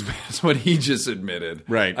nearly as bad as what he just admitted.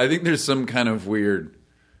 Right. I think there's some kind of weird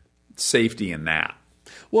safety in that.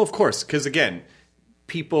 Well, of course, because again,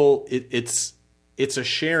 people, it's a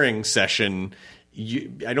sharing session.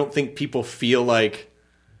 I don't think people feel like...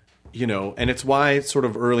 and it's why sort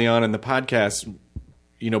of early on in the podcast,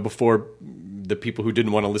 before the people who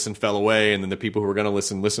didn't want to listen fell away and then the people who were going to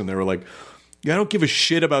listen, they were like, I don't give a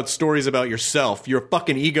shit about stories about yourself. You're a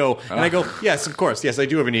fucking ego. And I go, yes, of course. Yes, I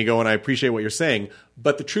do have an ego and I appreciate what you're saying.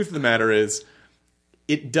 But the truth of the matter is,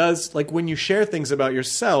 it does, like when you share things about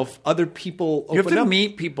yourself, other people open up. You have to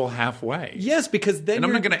meet people halfway. Yes, because then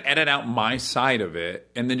I'm not going to edit out my side of it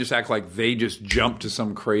and then just act like they just jumped to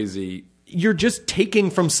some crazy... You're just taking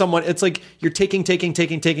from someone. It's like you're taking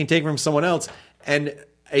from someone else. And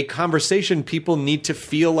a conversation, people need to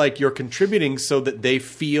feel like you're contributing so that they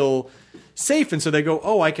feel safe. And so they go,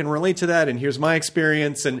 oh, I can relate to that. And here's my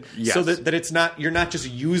experience. And so that it's not, you're not just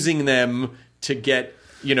using them to get,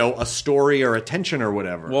 a story or attention or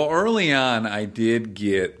whatever. Well, early on, I did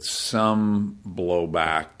get some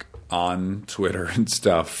blowback on Twitter and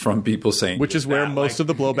stuff from people saying... Which is where most of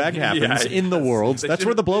the blowback happens in the world. That's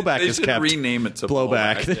where the blowback is kept. They should rename it to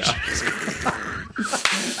blowback.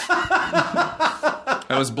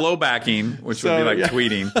 I was blowbacking, which would be like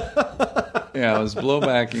tweeting. I was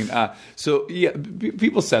blowbacking.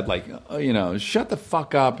 People said like, shut the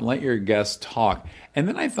fuck up and let your guests talk. And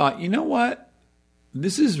then I thought, you know what?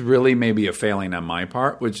 This is really maybe a failing on my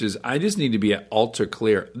part, which is I just need to be ultra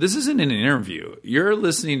clear. This isn't an interview. You're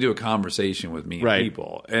listening to a conversation with me and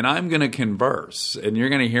people, and I'm going to converse, and you're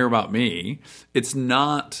going to hear about me. It's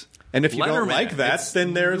not... And if you don't like that,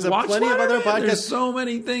 then there's plenty of other podcasts. There's so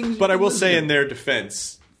many things. But I will say in their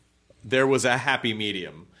defense, there was a happy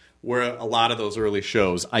medium where a lot of those early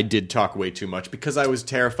shows, I did talk way too much because I was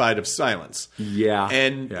terrified of silence. Yeah.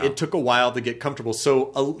 And it took a while to get comfortable.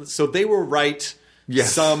 So they were right...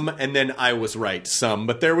 Yes. Some, and then I was right, some.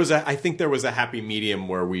 But I think there was a happy medium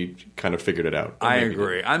where we kind of figured it out. I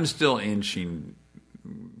agree. I'm still inching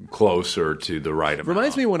closer to the right amount.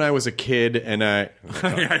 Reminds me when I was a kid, and and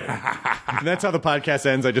that's how the podcast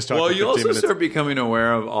ends. I just talked for 15 minutes. You also start becoming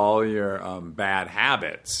aware of all your bad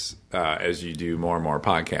habits as you do more and more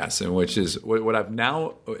podcasts, and which is what I've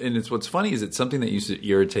now. And it's what's funny is it's something that used to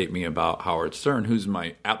irritate me about Howard Stern, who's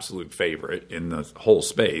my absolute favorite in the whole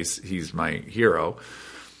space. He's my hero.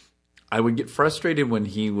 I would get frustrated when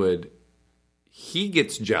he would he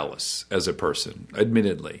gets jealous as a person,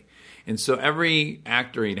 admittedly. And so every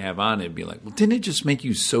actor he'd have on, it'd be like, well, didn't it just make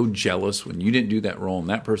you so jealous when you didn't do that role and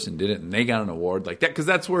that person did it and they got an award like that? Because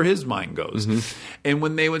that's where his mind goes. And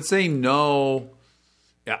when they would say, no,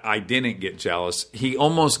 I didn't get jealous, he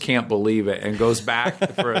almost can't believe it and goes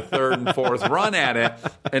back for a third and fourth run at it.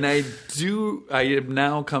 And I have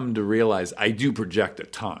now come to realize I do project a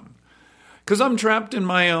ton. Because I'm trapped in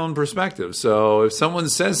my own perspective. So if someone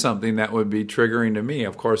says something that would be triggering to me,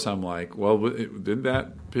 of course I'm like, well, did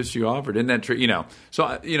that piss you off or didn't that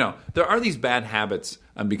So, there are these bad habits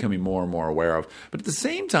I'm becoming more and more aware of. But at the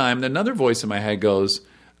same time, another voice in my head goes,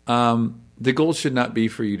 the goal should not be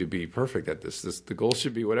for you to be perfect at this. The goal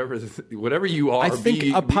should be whatever you are. I think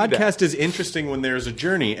a podcast is interesting when there's a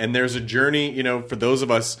journey, and there's a journey, for those of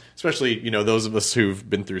us, especially, those of us who've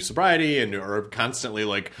been through sobriety and are constantly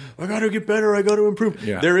like, I got to get better, I got to improve.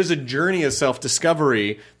 Yeah. There is a journey of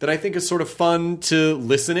self-discovery that I think is sort of fun to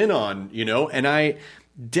listen in on, and I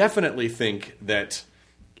definitely think that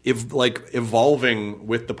evolving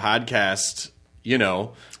with the podcast,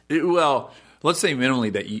 let's say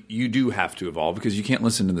minimally that you do have to evolve because you can't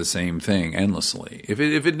listen to the same thing endlessly. If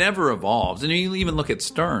it never evolves, and you even look at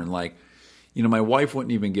Stern, my wife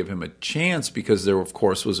wouldn't even give him a chance because there, of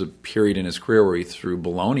course, was a period in his career where he threw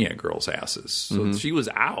baloney at girls' asses. So she was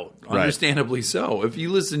out, understandably so. If you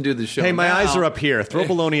listen to the show Hey, my eyes are up here. Throw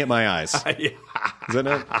baloney at my eyes. Yeah. Is that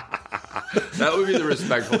not? That would be the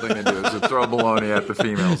respectful thing to do, is to throw baloney at the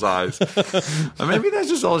female's eyes. Or maybe that's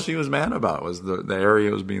just all she was mad about, was the area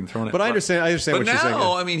it was being thrown at. But I understand what you're saying. But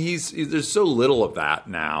now, there's so little of that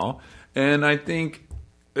now. And I think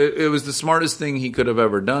it was the smartest thing he could have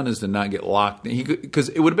ever done is to not get locked. Because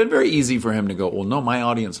it would have been very easy for him to go, well, no, my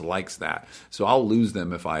audience likes that, so I'll lose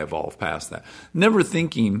them if I evolve past that. Never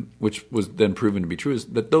thinking, which was then proven to be true, is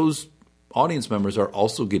that those audience members are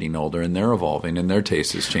also getting older and they're evolving and their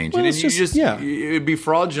taste is changing. Well, and it'd be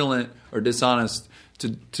fraudulent or dishonest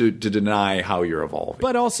to deny how you're evolving.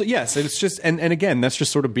 But also, yes, it's just, and again, that's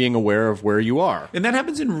just sort of being aware of where you are. And that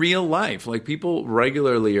happens in real life. Like, people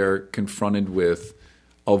regularly are confronted with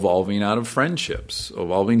evolving out of friendships,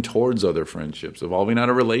 evolving towards other friendships, evolving out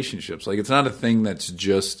of relationships. Like, it's not a thing that's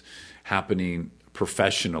just happening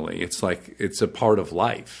professionally. It's like, it's a part of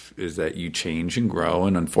life, is that you change and grow,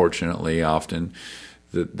 and unfortunately often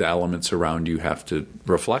the elements around you have to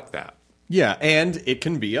reflect that. Yeah, and it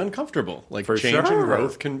can be uncomfortable. Like, For change sure. and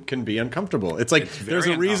growth can be uncomfortable. It's like, there's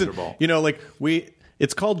a reason, uncomfortable.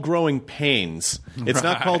 it's called growing pains. It's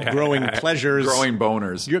not called growing pleasures. Growing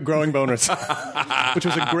boners. You're growing boners, which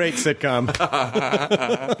was a great sitcom.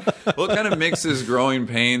 What kind of mixes Growing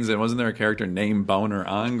Pains, and wasn't there a character named Boner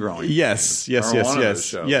on Growing Yes. Pains?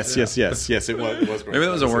 Yes. It was. Maybe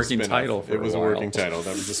that was a working title for It was a working title.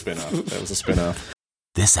 That was a spinoff.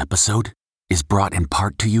 This episode is brought in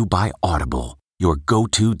part to you by Audible, your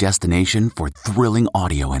go-to destination for thrilling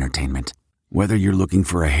audio entertainment. Whether you're looking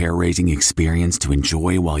for a hair-raising experience to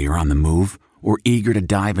enjoy while you're on the move, or eager to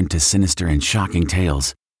dive into sinister and shocking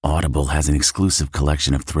tales, Audible has an exclusive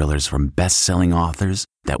collection of thrillers from best-selling authors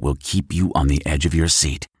that will keep you on the edge of your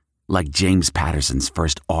seat. Like James Patterson's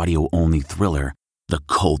first audio-only thriller, The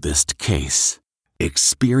Coldest Case.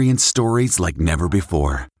 Experience stories like never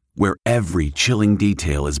before, where every chilling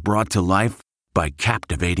detail is brought to life by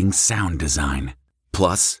captivating sound design.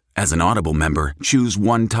 Plus, as an Audible member, choose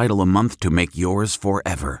one title a month to make yours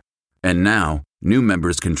forever. And now, new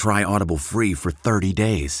members can try Audible free for 30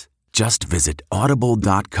 days. Just visit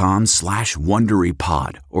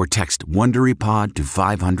audible.com/WonderyPod or text WonderyPod to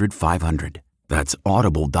 500-500. That's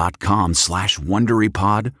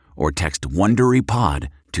audible.com/WonderyPod or text WonderyPod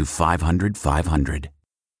to 500-500.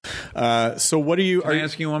 So what are you... Can I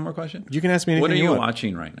ask you one more question? You can ask me anything What are you want.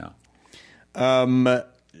 watching right now?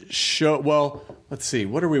 Well, let's see.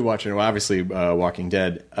 What are we watching? Well, obviously, Walking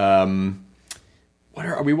Dead. Are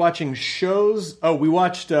we watching shows? Oh, we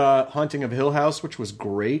watched Haunting of Hill House, which was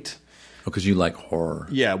great. Oh, because you like horror.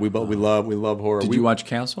 Yeah, we love horror. Did you watch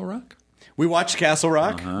Castle Rock? We watched Castle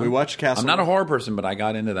Rock. We watched Castle. I'm not a horror person, but I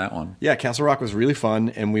got into that one. Yeah, Castle Rock was really fun,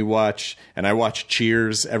 and I watch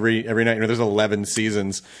Cheers every night. There's 11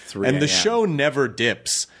 seasons, and the show never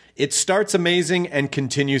dips. It starts amazing and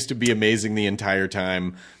continues to be amazing the entire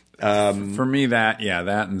time. For me, that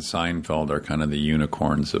and Seinfeld are kind of the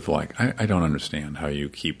unicorns of I don't understand how you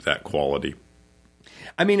keep that quality.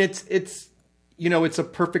 I mean, it's a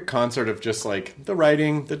perfect concert of just like the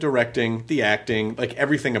writing, the directing, the acting, like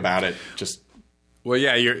everything about it. Just you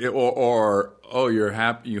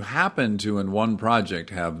happen to in one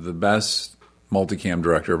project have the best multicam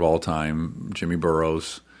director of all time, Jimmy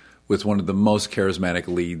Burrows, with one of the most charismatic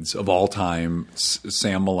leads of all time,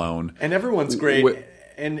 Sam Malone. And everyone's great.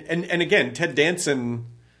 And again, Ted Danson.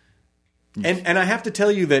 And I have to tell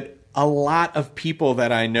you that a lot of people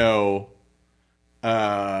that I know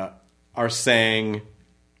are saying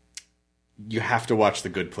you have to watch The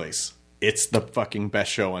Good Place. It's the fucking best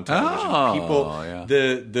show on television.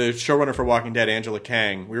 The showrunner for Walking Dead, Angela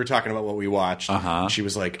Kang, we were talking about what we watched. And she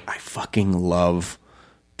was like, I fucking love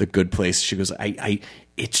The Good Place. She goes,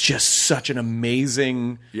 it's just such an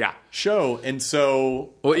amazing show. And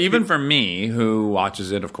so... Well, even for me, who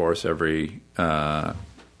watches it, of course, every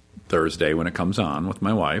Thursday when it comes on with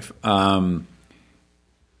my wife,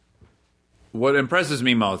 what impresses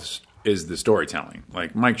me most is the storytelling.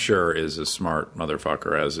 Like, Mike Schur is a smart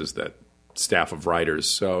motherfucker, as is that staff of writers.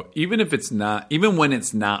 So even when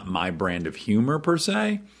it's not my brand of humor per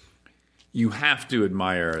se, you have to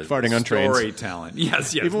admire farting on story trains. Talent.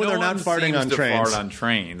 Yes. Even when they're not farting on trains. Fart on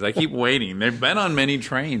trains. I keep waiting. They've been on many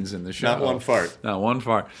trains in the show. Not one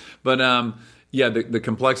fart. But the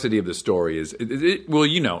complexity of the story is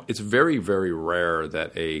it's very, very rare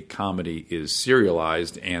that a comedy is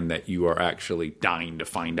serialized and that you are actually dying to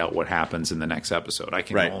find out what happens in the next episode. I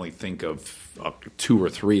can only think of 2 or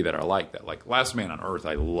 3 that are like that. Like Last Man on Earth,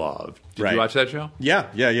 I loved. Did you watch that show?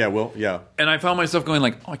 Yeah. Well, yeah. And I found myself going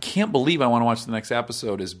like, I can't believe I want to watch the next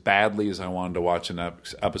episode as badly as I wanted to watch an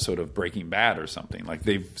episode of Breaking Bad or something. Like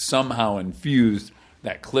they've somehow infused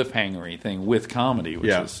that cliffhangery thing with comedy,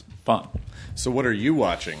 which is fun. So what are you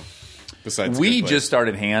watching besides We just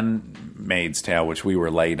started Handmaid's Tale, which we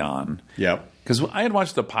were late on. Yep. Because I had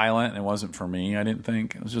watched the pilot, and it wasn't for me, I didn't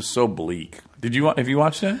think. It was just so bleak. Have you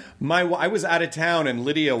watched it? I was out of town, and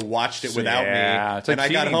Lydia watched it without me. Like and I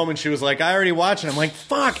got home, and she was like, I already watched it. I'm like,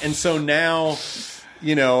 fuck. And so now,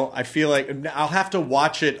 I feel like I'll have to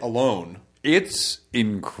watch it alone. It's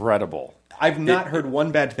incredible. I've not heard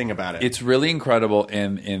one bad thing about it. It's really incredible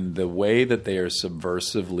in the way that they are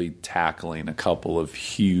subversively tackling a couple of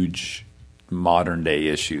huge modern-day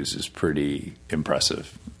issues is pretty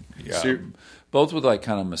impressive. Yeah. Both with like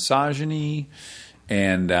kind of misogyny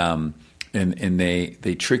and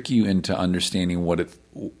they trick you into understanding what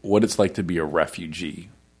it's like to be a refugee.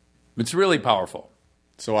 It's really powerful.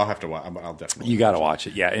 So I'll have to watch. I'll definitely. You got to watch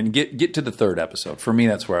it, yeah, and get to the 3rd episode. For me,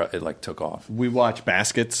 that's where it like took off. We watch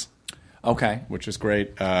Baskets, which is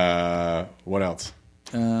great. What else?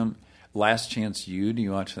 Last Chance U. Do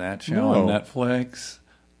you watch that show on Netflix?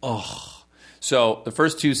 Oh. So the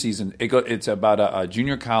first 2 seasons, it's about a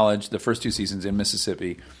junior college, the first 2 seasons in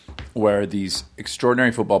Mississippi, where these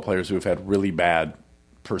extraordinary football players who have had really bad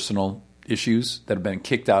personal issues that have been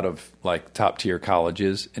kicked out of like top-tier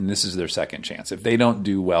colleges, and this is their second chance. If they don't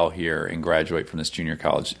do well here and graduate from this junior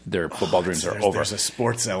college, their football dreams are over. There's a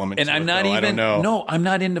sports element and to I'm it, not though. even, I don't know. No, I'm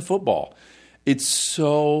not into football. It's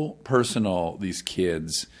so personal, these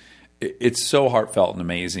kids. It's so heartfelt and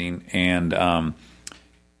amazing, and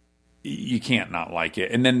you can't not like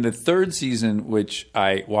it. And then the 3rd season, which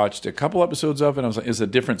I watched a couple episodes of, and I was like, it's a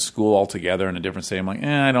different school altogether in a different state. I'm like,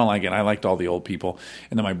 I don't like it. I liked all the old people.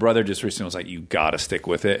 And then my brother just recently was like, you got to stick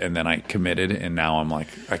with it. And then I committed, and now I'm like,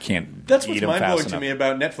 I can't. That's what's mind-blowing to me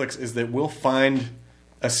about Netflix is that we'll find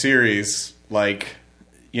a series like,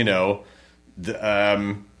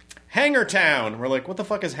 Hanger Town. We're like, what the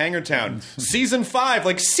fuck is Hanger Town? Season 5.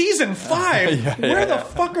 Like, Season 5? Where the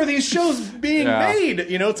fuck are these shows being made?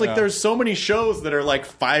 It's like there's so many shows that are like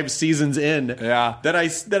 5 seasons in that I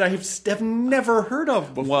have never heard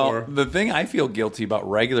of before. Well, the thing I feel guilty about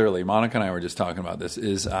regularly, Monica and I were just talking about this,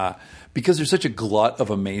 is because there's such a glut of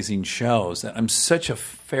amazing shows that I'm such a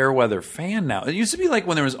Fairweather fan now. It used to be like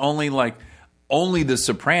when there was only The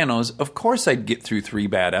Sopranos. Of course I'd get through 3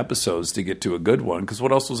 bad episodes to get to a good one, because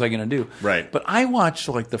what else was I going to do? Right. But I watched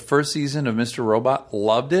like the first season of Mr. Robot,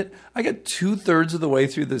 loved it. I got 2/3 of the way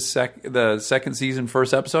through the second season,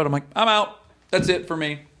 first episode. I'm like, I'm out. That's it for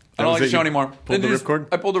me. I don't like the show anymore. Pulled the ripcord?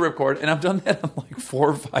 I pulled the ripcord, and I've done that on like 4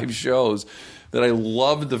 or 5 shows that I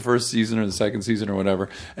loved the first season or the second season or whatever.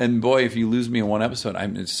 And boy, if you lose me in one episode,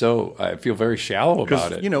 I feel very shallow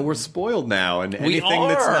about it. We're spoiled now, and anything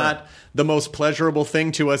that's not the most pleasurable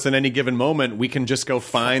thing to us in any given moment, we can just go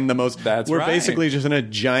find the most. We're basically just in a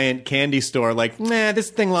giant candy store, like, nah, this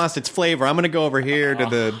thing lost its flavor. I'm going to go over here to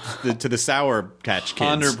the Sour Patch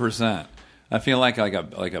Kids. 100%. I feel like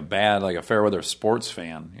a Fairweather sports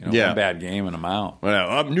fan. One bad game and I'm out.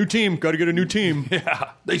 Well, new team, got to get a new team. Yeah,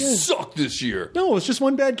 they suck this year. No, it's just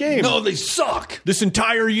one bad game. No, they suck this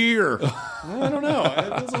entire year. I don't know.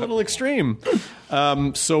 That's a little extreme.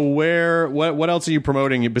 So what else are you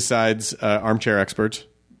promoting besides Armchair Expert?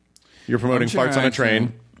 You're promoting Farts on a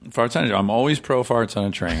Train. Farts on a Train. I'm always pro farts on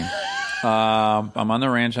a train. I'm on the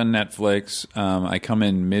ranch on Netflix. I come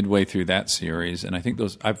in midway through that series, and I think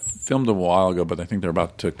I filmed a while ago, but I think they're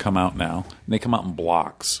about to come out now. And they come out in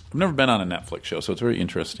blocks. I've never been on a Netflix show, so it's very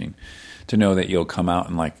interesting to know that you'll come out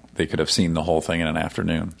and they could have seen the whole thing in an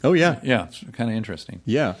afternoon. Oh yeah, yeah, it's kind of interesting.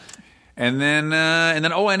 Yeah. And then and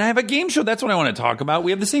I have a game show. That's what I want to talk about.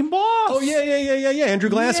 We have the same boss. Oh yeah. Andrew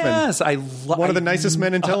Glassman. Yes, one of the nicest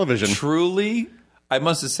men in television. Truly, I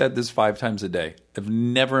must have said this 5 times a day. I've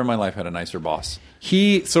never in my life had a nicer boss.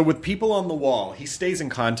 So with people on the wall, he stays in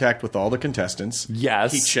contact with all the contestants.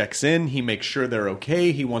 Yes. He checks in. He makes sure they're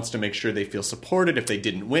okay. He wants to make sure they feel supported if they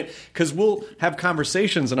didn't win. Because we'll have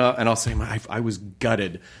conversations, and I'll say, I was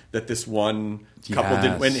gutted that this one couple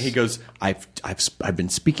didn't win. He goes, I've been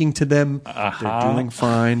speaking to them. They're doing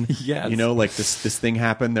fine. Yes. Like this thing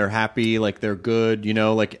happened. They're happy. Like they're good.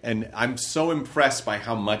 And I'm so impressed by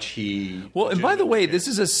how much he. Well, and by the way, this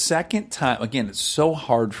is a second time. Again, it's so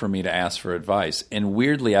hard for me to ask for advice. And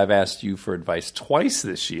weirdly, I've asked you for advice twice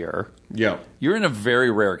this year. Yeah. You're in a very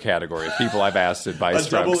rare category of people I've asked advice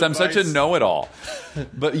from because I'm such a know-it-all.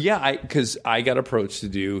 But yeah, because I got approached to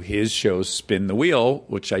do his show Spin the Wheel,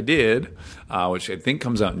 which I did, which I think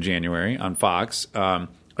comes out in January on Fox.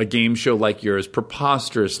 A game show like yours,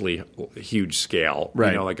 preposterously huge scale.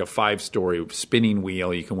 Right. Like a 5-story spinning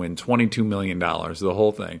wheel. You can win $22 million, the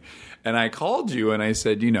whole thing. And I called you and I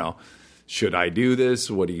said, should I do this?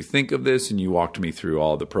 What do you think of this? And you walked me through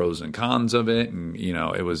all the pros and cons of it. And,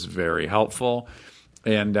 it was very helpful.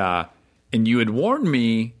 And you had warned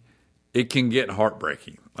me it can get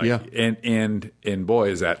heartbreaking. And boy,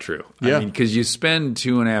 is that true. Yeah. I mean, because you spend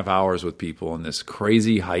 2.5 hours with people in this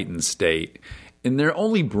crazy heightened state. And they're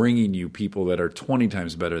only bringing you people that are 20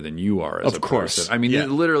 times better than you are as a person. I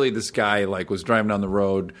mean, literally this guy was driving down the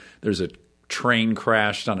road. There's a train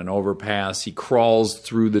crashed on an overpass. He crawls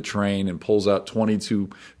through the train and pulls out 22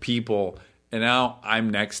 people. And now I'm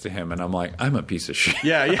next to him, and I'm like, I'm a piece of shit.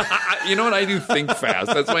 Yeah. You know what? I do think fast.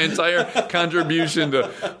 That's my entire contribution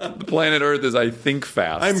to the planet Earth is I think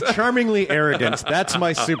fast. I'm charmingly arrogant. That's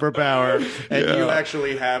my superpower. And you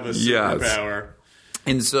actually have a superpower. Yes.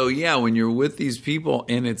 And so, when you're with these people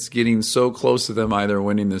and it's getting so close to them either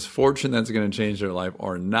winning this fortune that's going to change their life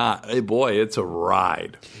or not, boy, it's a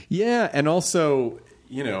ride. Yeah, and also,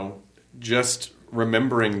 just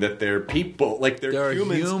remembering that they're people, they're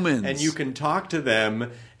humans, and you can talk to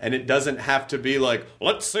them, and it doesn't have to be like,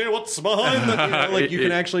 let's see what's behind them. You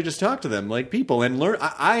can actually just talk to them like people and learn.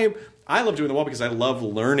 I love doing the wall because I love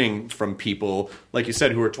learning from people, like you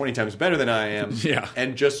said, who are 20 times better than I am. Yeah.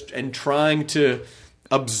 And trying to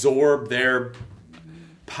absorb their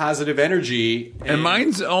positive energy. And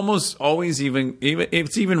mine's almost always even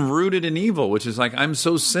it's even rooted in evil, which is like I'm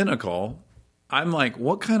so cynical. I'm like,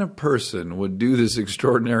 what kind of person would do this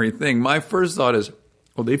extraordinary thing? My first thought is,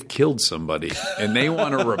 well, they've killed somebody and they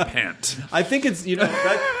want to repent. I think it's I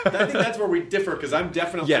think that's where we differ because I'm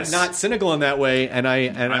definitely not cynical in that way, and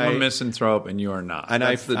I'm a misanthrope and you are not. And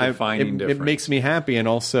that's the defining difference. It makes me happy, and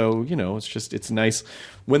also it's nice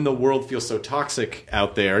when the world feels so toxic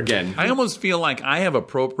out there. Again, I almost feel like I have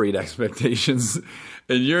appropriate expectations,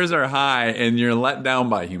 and yours are high, and you're let down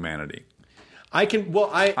by humanity.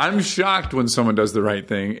 I'm shocked when someone does the right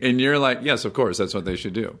thing, and you're like, yes, of course, that's what they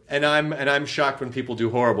should do. And I'm shocked when people do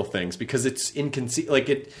horrible things because it's inconceivable.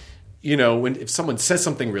 If someone says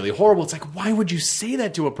something really horrible, it's like, why would you say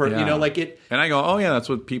that to a person? Yeah. And I go, oh yeah, that's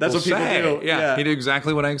what people say. Do. Yeah, he did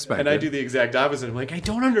exactly what I expected. And I do the exact opposite. I'm like, I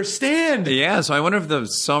don't understand. Yeah, so I wonder if the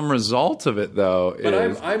some result of it though but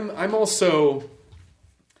is. I'm also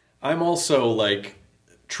like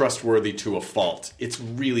trustworthy to a fault. It's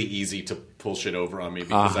really easy to pull shit over on me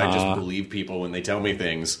because I just believe people when they tell me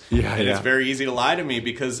things. It's very easy to lie to me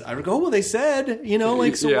because I would go, well, they said,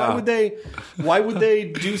 why would they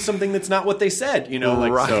do something that's not what they said? I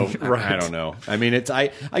don't know. I mean,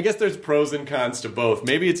 I guess there's pros and cons to both.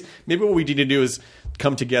 Maybe what we need to do is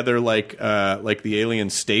come together like the alien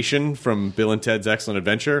station from Bill and Ted's Excellent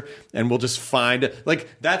Adventure, and we'll just find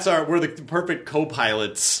we're the perfect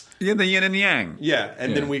co-pilots. Yeah, the yin and yang. Yeah,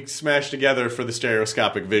 and then we smash together for the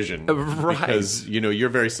stereoscopic vision. Right. Because, you're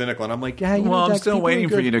very cynical, and I'm like, I'm still waiting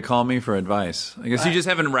for you to call me for advice. I guess you just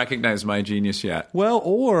haven't recognized my genius yet. Well,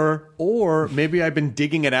 or maybe I've been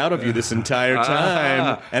digging it out of you this entire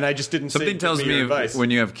time, and I just didn't Something tells me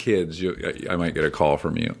when you have kids, I might get a call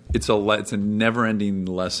from you. It's a never-ending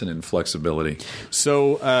lesson in flexibility.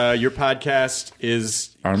 So your podcast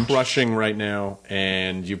is crushing right now,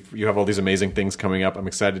 and you have all these amazing things coming up. I'm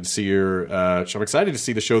excited to see your. So I'm excited to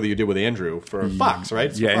see the show that you did with Andrew for Fox, right?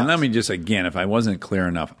 It's for Yeah, and Fox. let me just, again, if I wasn't clear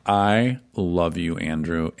enough, I love you,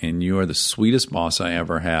 Andrew, and you are the sweetest boss I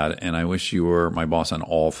ever had, and I wish you were my boss on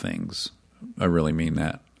all things. I really mean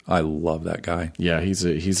that. I love that guy. Yeah, he's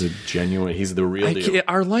a genuine. He's the real deal.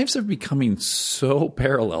 Our lives are becoming so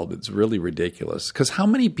paralleled. It's really ridiculous. Because how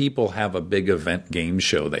many people have a big event game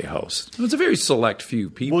show they host? It's a very select few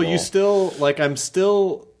people. Well, you still I'm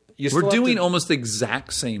still. We're doing almost the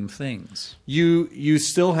exact same things. You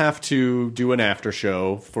still have to do an after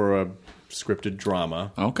show for a scripted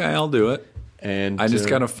drama. Okay, I'll do it. And I just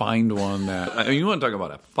got to find one that... you want to talk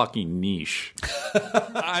about a fucking niche.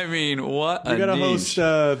 I mean, what a niche. You got to host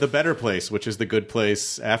The Better Place, which is the Good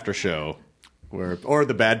Place after show. Or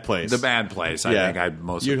The Bad Place. The Bad Place. I think I'd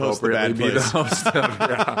most You'd appropriately be the host of.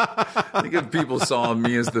 Yeah. I think if people saw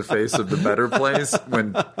me as the face of The Better Place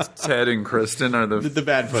when Ted and Kristen are the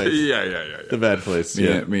Bad Place. Yeah. The Bad Place.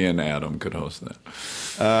 Me and Adam could host that.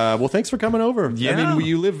 Well, thanks for coming over. Yeah. I mean,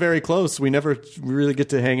 you live very close. We never really get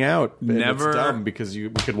to hang out. And Never. It's dumb because we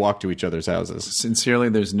could walk to each other's houses. Sincerely,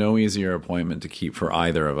 there's no easier appointment to keep for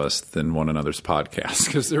either of us than one another's podcast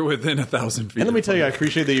because they're within 1,000 feet. And let me tell you, I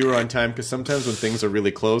appreciate that you were on time because sometimes when things are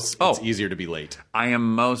really close, it's easier to be late. I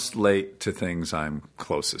am most late to things I'm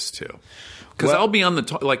closest to. Because I'll be on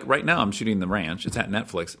the... like right now, I'm shooting The Ranch. It's at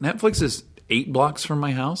Netflix. Netflix is 8 blocks from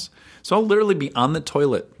my house. So I'll literally be on the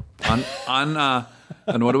toilet on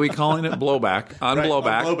what are we calling it? Blowback.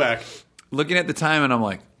 Blowback. Looking at the time, and I'm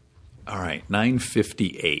like, all right,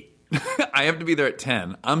 9:58. I have to be there at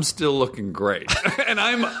 10. I'm still looking great. And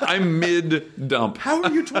I'm mid-dump. How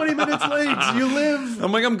are you 20 minutes late? You live...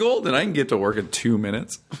 I'm like, I'm golden. I can get to work in 2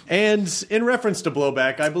 minutes. And in reference to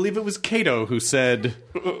blowback, I believe it was Cato who said,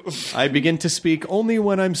 I begin to speak only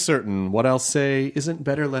when I'm certain what I'll say isn't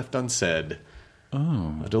better left unsaid.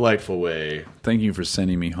 Oh. A delightful way. Thank you for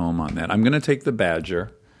sending me home on that. I'm going to take the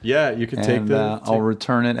Badger. Yeah, you can take I'll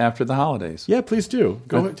return it after the holidays. Yeah, please do.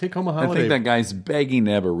 Take home a holiday. I think that guy's begging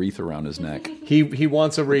to have a wreath around his neck. He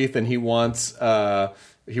wants a wreath, and he wants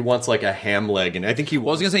like a ham leg, and I think he wants... Well,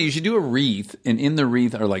 I was going to say, you should do a wreath, and in the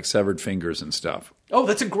wreath are like severed fingers and stuff. Oh,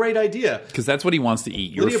 that's a great idea. Because that's what he wants to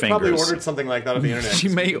eat, your Lydia fingers. probably ordered something like that on the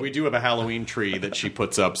internet. We do have a Halloween tree that she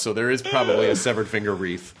puts up, so there is probably a severed finger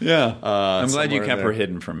wreath. Yeah. I'm glad you kept her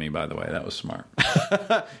hidden from me, by the way. That was smart.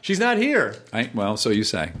 She's not here. Well, so you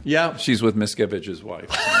say. Yeah. She's with Miskevich's wife.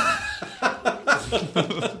 All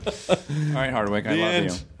right, Hardwick, I love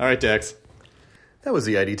you. All right, Dax. That was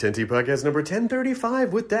the ID10T podcast number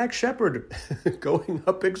 1035 with Dax Shepard, going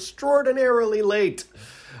up extraordinarily late,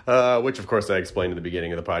 which, of course, I explained in the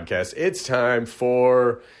beginning of the podcast. It's time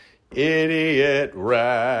for Idiot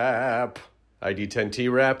Rap.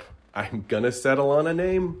 ID10T Rap. I'm going to settle on a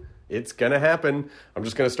name. It's going to happen. I'm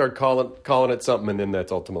just going to start calling it something, and then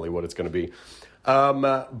that's ultimately what it's going to be. I'm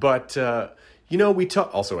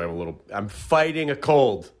fighting a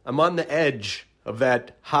cold. I'm on the edge of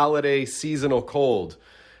that holiday seasonal cold.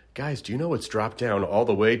 Guys, do you know it's dropped down all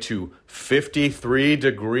the way to 53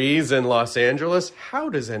 degrees in Los Angeles? How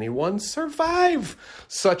does anyone survive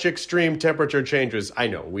such extreme temperature changes? I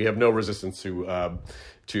know, we have no resistance to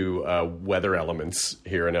weather elements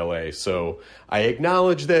here in LA, so I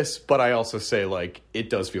acknowledge this, but I also say, it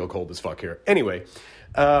does feel cold as fuck here. Anyway,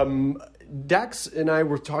 Dax and I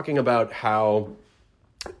were talking about how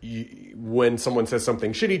when someone says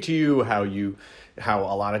something shitty to you, how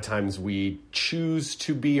a lot of times we choose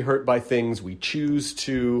to be hurt by things, we choose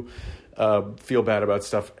to feel bad about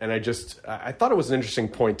stuff, and I thought it was an interesting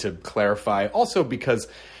point to clarify, also because,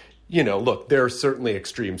 look, there are certainly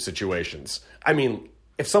extreme situations. I mean,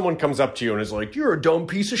 if someone comes up to you and is like, you're a dumb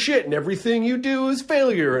piece of shit and everything you do is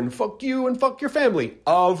failure and fuck you and fuck your family,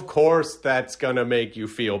 of course that's gonna make you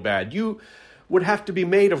feel bad. You would have to be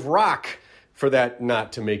made of rock for that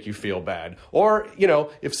not to make you feel bad. Or,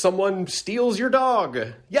 if someone steals your dog,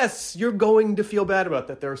 yes, you're going to feel bad about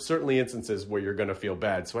that. There are certainly instances where you're going to feel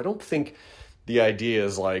bad. So I don't think the idea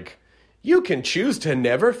is you can choose to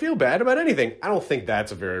never feel bad about anything. I don't think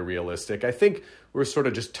that's very realistic. I think we're sort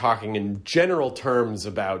of just talking in general terms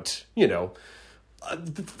about, a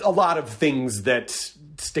lot of things that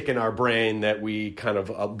stick in our brain that we kind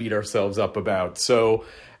of beat ourselves up about. So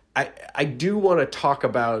I do want to talk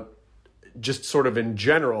about just sort of in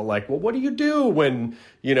general, what do you do when,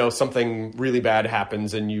 something really bad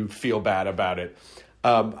happens and you feel bad about it?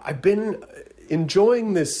 I've been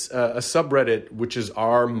enjoying this a subreddit, which is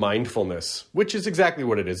our mindfulness, which is exactly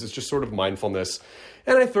what it is. It's just sort of mindfulness.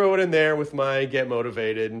 And I throw it in there with my get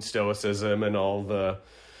motivated and stoicism and all the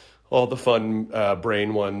fun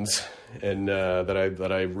brain ones and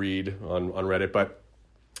that I read on Reddit. But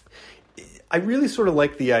I really sort of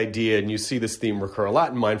like the idea, and you see this theme recur a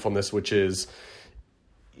lot in mindfulness, which is,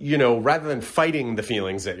 rather than fighting the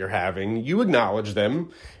feelings that you're having, you acknowledge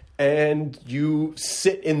them and you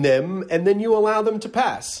sit in them and then you allow them to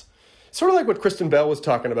pass. Sort of like what Kristen Bell was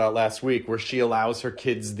talking about last week, where she allows her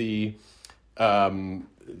kids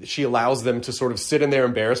she allows them to sort of sit in their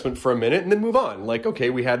embarrassment for a minute and then move on. Like, okay,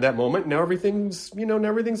 we had that moment. Now everything's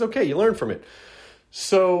okay. You learn from it.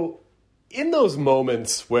 So in those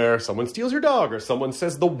moments where someone steals your dog or someone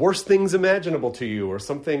says the worst things imaginable to you or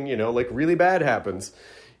something, like really bad happens,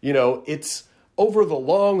 it's over the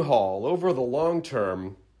long haul, over the long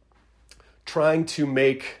term, trying to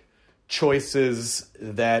make choices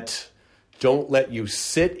that don't let you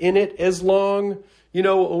sit in it as long,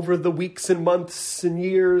 over the weeks and months and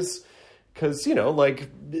years. Because,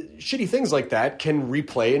 shitty things like that can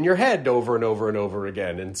replay in your head over and over and over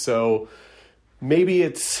again. And so maybe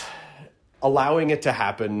it's allowing it to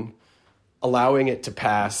happen, allowing it to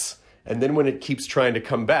pass, and then when it keeps trying to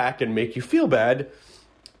come back and make you feel bad,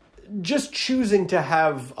 just choosing to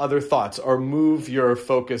have other thoughts or move your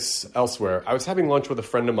focus elsewhere. I was having lunch with a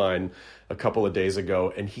friend of mine a couple of days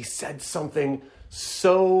ago, and he said something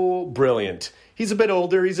so brilliant. He's a bit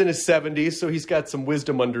older. He's in his 70s, so he's got some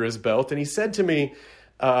wisdom under his belt. And he said to me,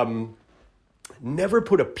 never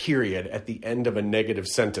put a period at the end of a negative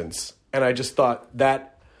sentence. And I just thought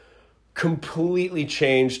that completely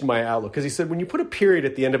changed my outlook. Because he said, when you put a period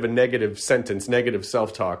at the end of a negative sentence, negative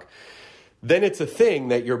self-talk, then it's a thing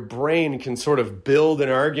that your brain can sort of build an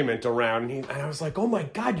argument around. And I was like, oh my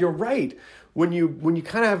God, you're right. When you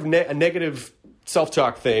kind of have a negative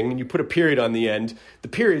self-talk thing and you put a period on the end, the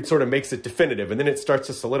period sort of makes it definitive and then it starts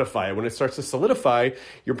to solidify. When it starts to solidify,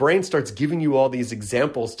 your brain starts giving you all these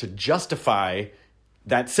examples to justify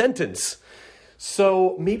that sentence.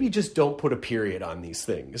 So maybe just don't put a period on these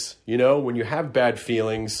things. When you have bad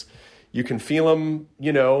feelings, you can feel them,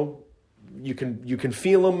 you can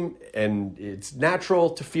feel them, and it's natural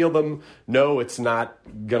to feel them. No, it's not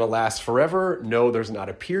going to last forever. No, there's not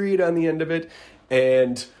a period on the end of it.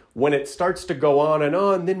 And when it starts to go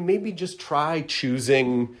on, then maybe just try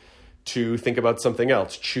choosing to think about something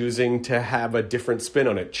else, choosing to have a different spin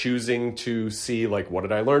on it, choosing to see, what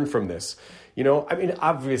did I learn from this?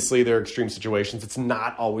 Obviously there are extreme situations. It's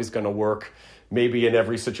not always going to work maybe in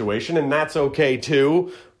every situation, and that's okay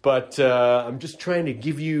too. But I'm just trying to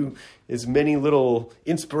give you as many little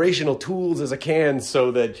inspirational tools as I can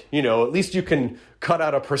so that, at least you can cut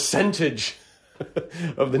out a percentage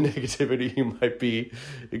of the negativity you might be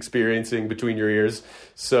experiencing between your ears.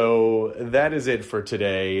 So that is it for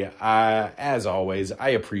today. As always, I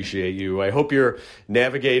appreciate you. I hope you're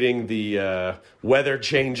navigating the weather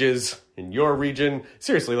changes in your region.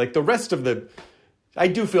 Seriously, the rest of I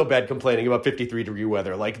do feel bad complaining about 53-degree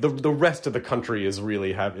weather. The rest of the country is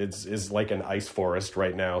really is like an ice forest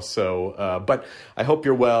right now. So, but I hope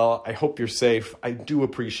you're well. I hope you're safe. I do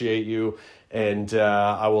appreciate you. And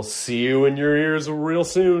I will see you in your ears real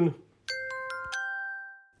soon.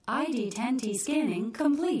 ID10T scanning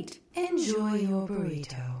complete. Enjoy your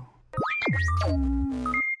burrito.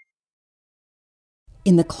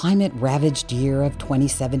 In the climate-ravaged year of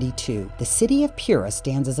 2072, the city of Pura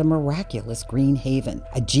stands as a miraculous green haven,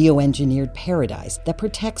 a geoengineered paradise that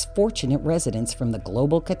protects fortunate residents from the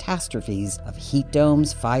global catastrophes of heat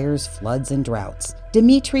domes, fires, floods, and droughts.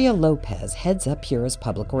 Demetria Lopez heads up Pura's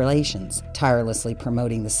public relations, tirelessly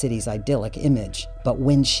promoting the city's idyllic image. But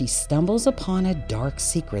when she stumbles upon a dark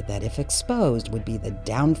secret that, if exposed, would be the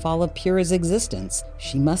downfall of Pura's existence,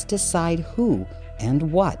 she must decide who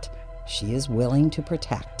and what she is willing to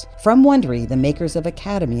protect. From Wondery, the makers of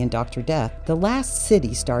Academy and Dr. Death, The Last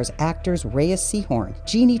City stars actors Reyes Sehorn,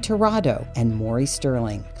 Jeannie Torrado, and Maury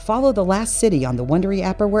Sterling. Follow The Last City on the Wondery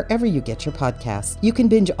app or wherever you get your podcasts. You can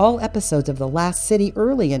binge all episodes of The Last City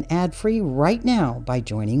early and ad-free right now by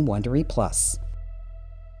joining Wondery Plus.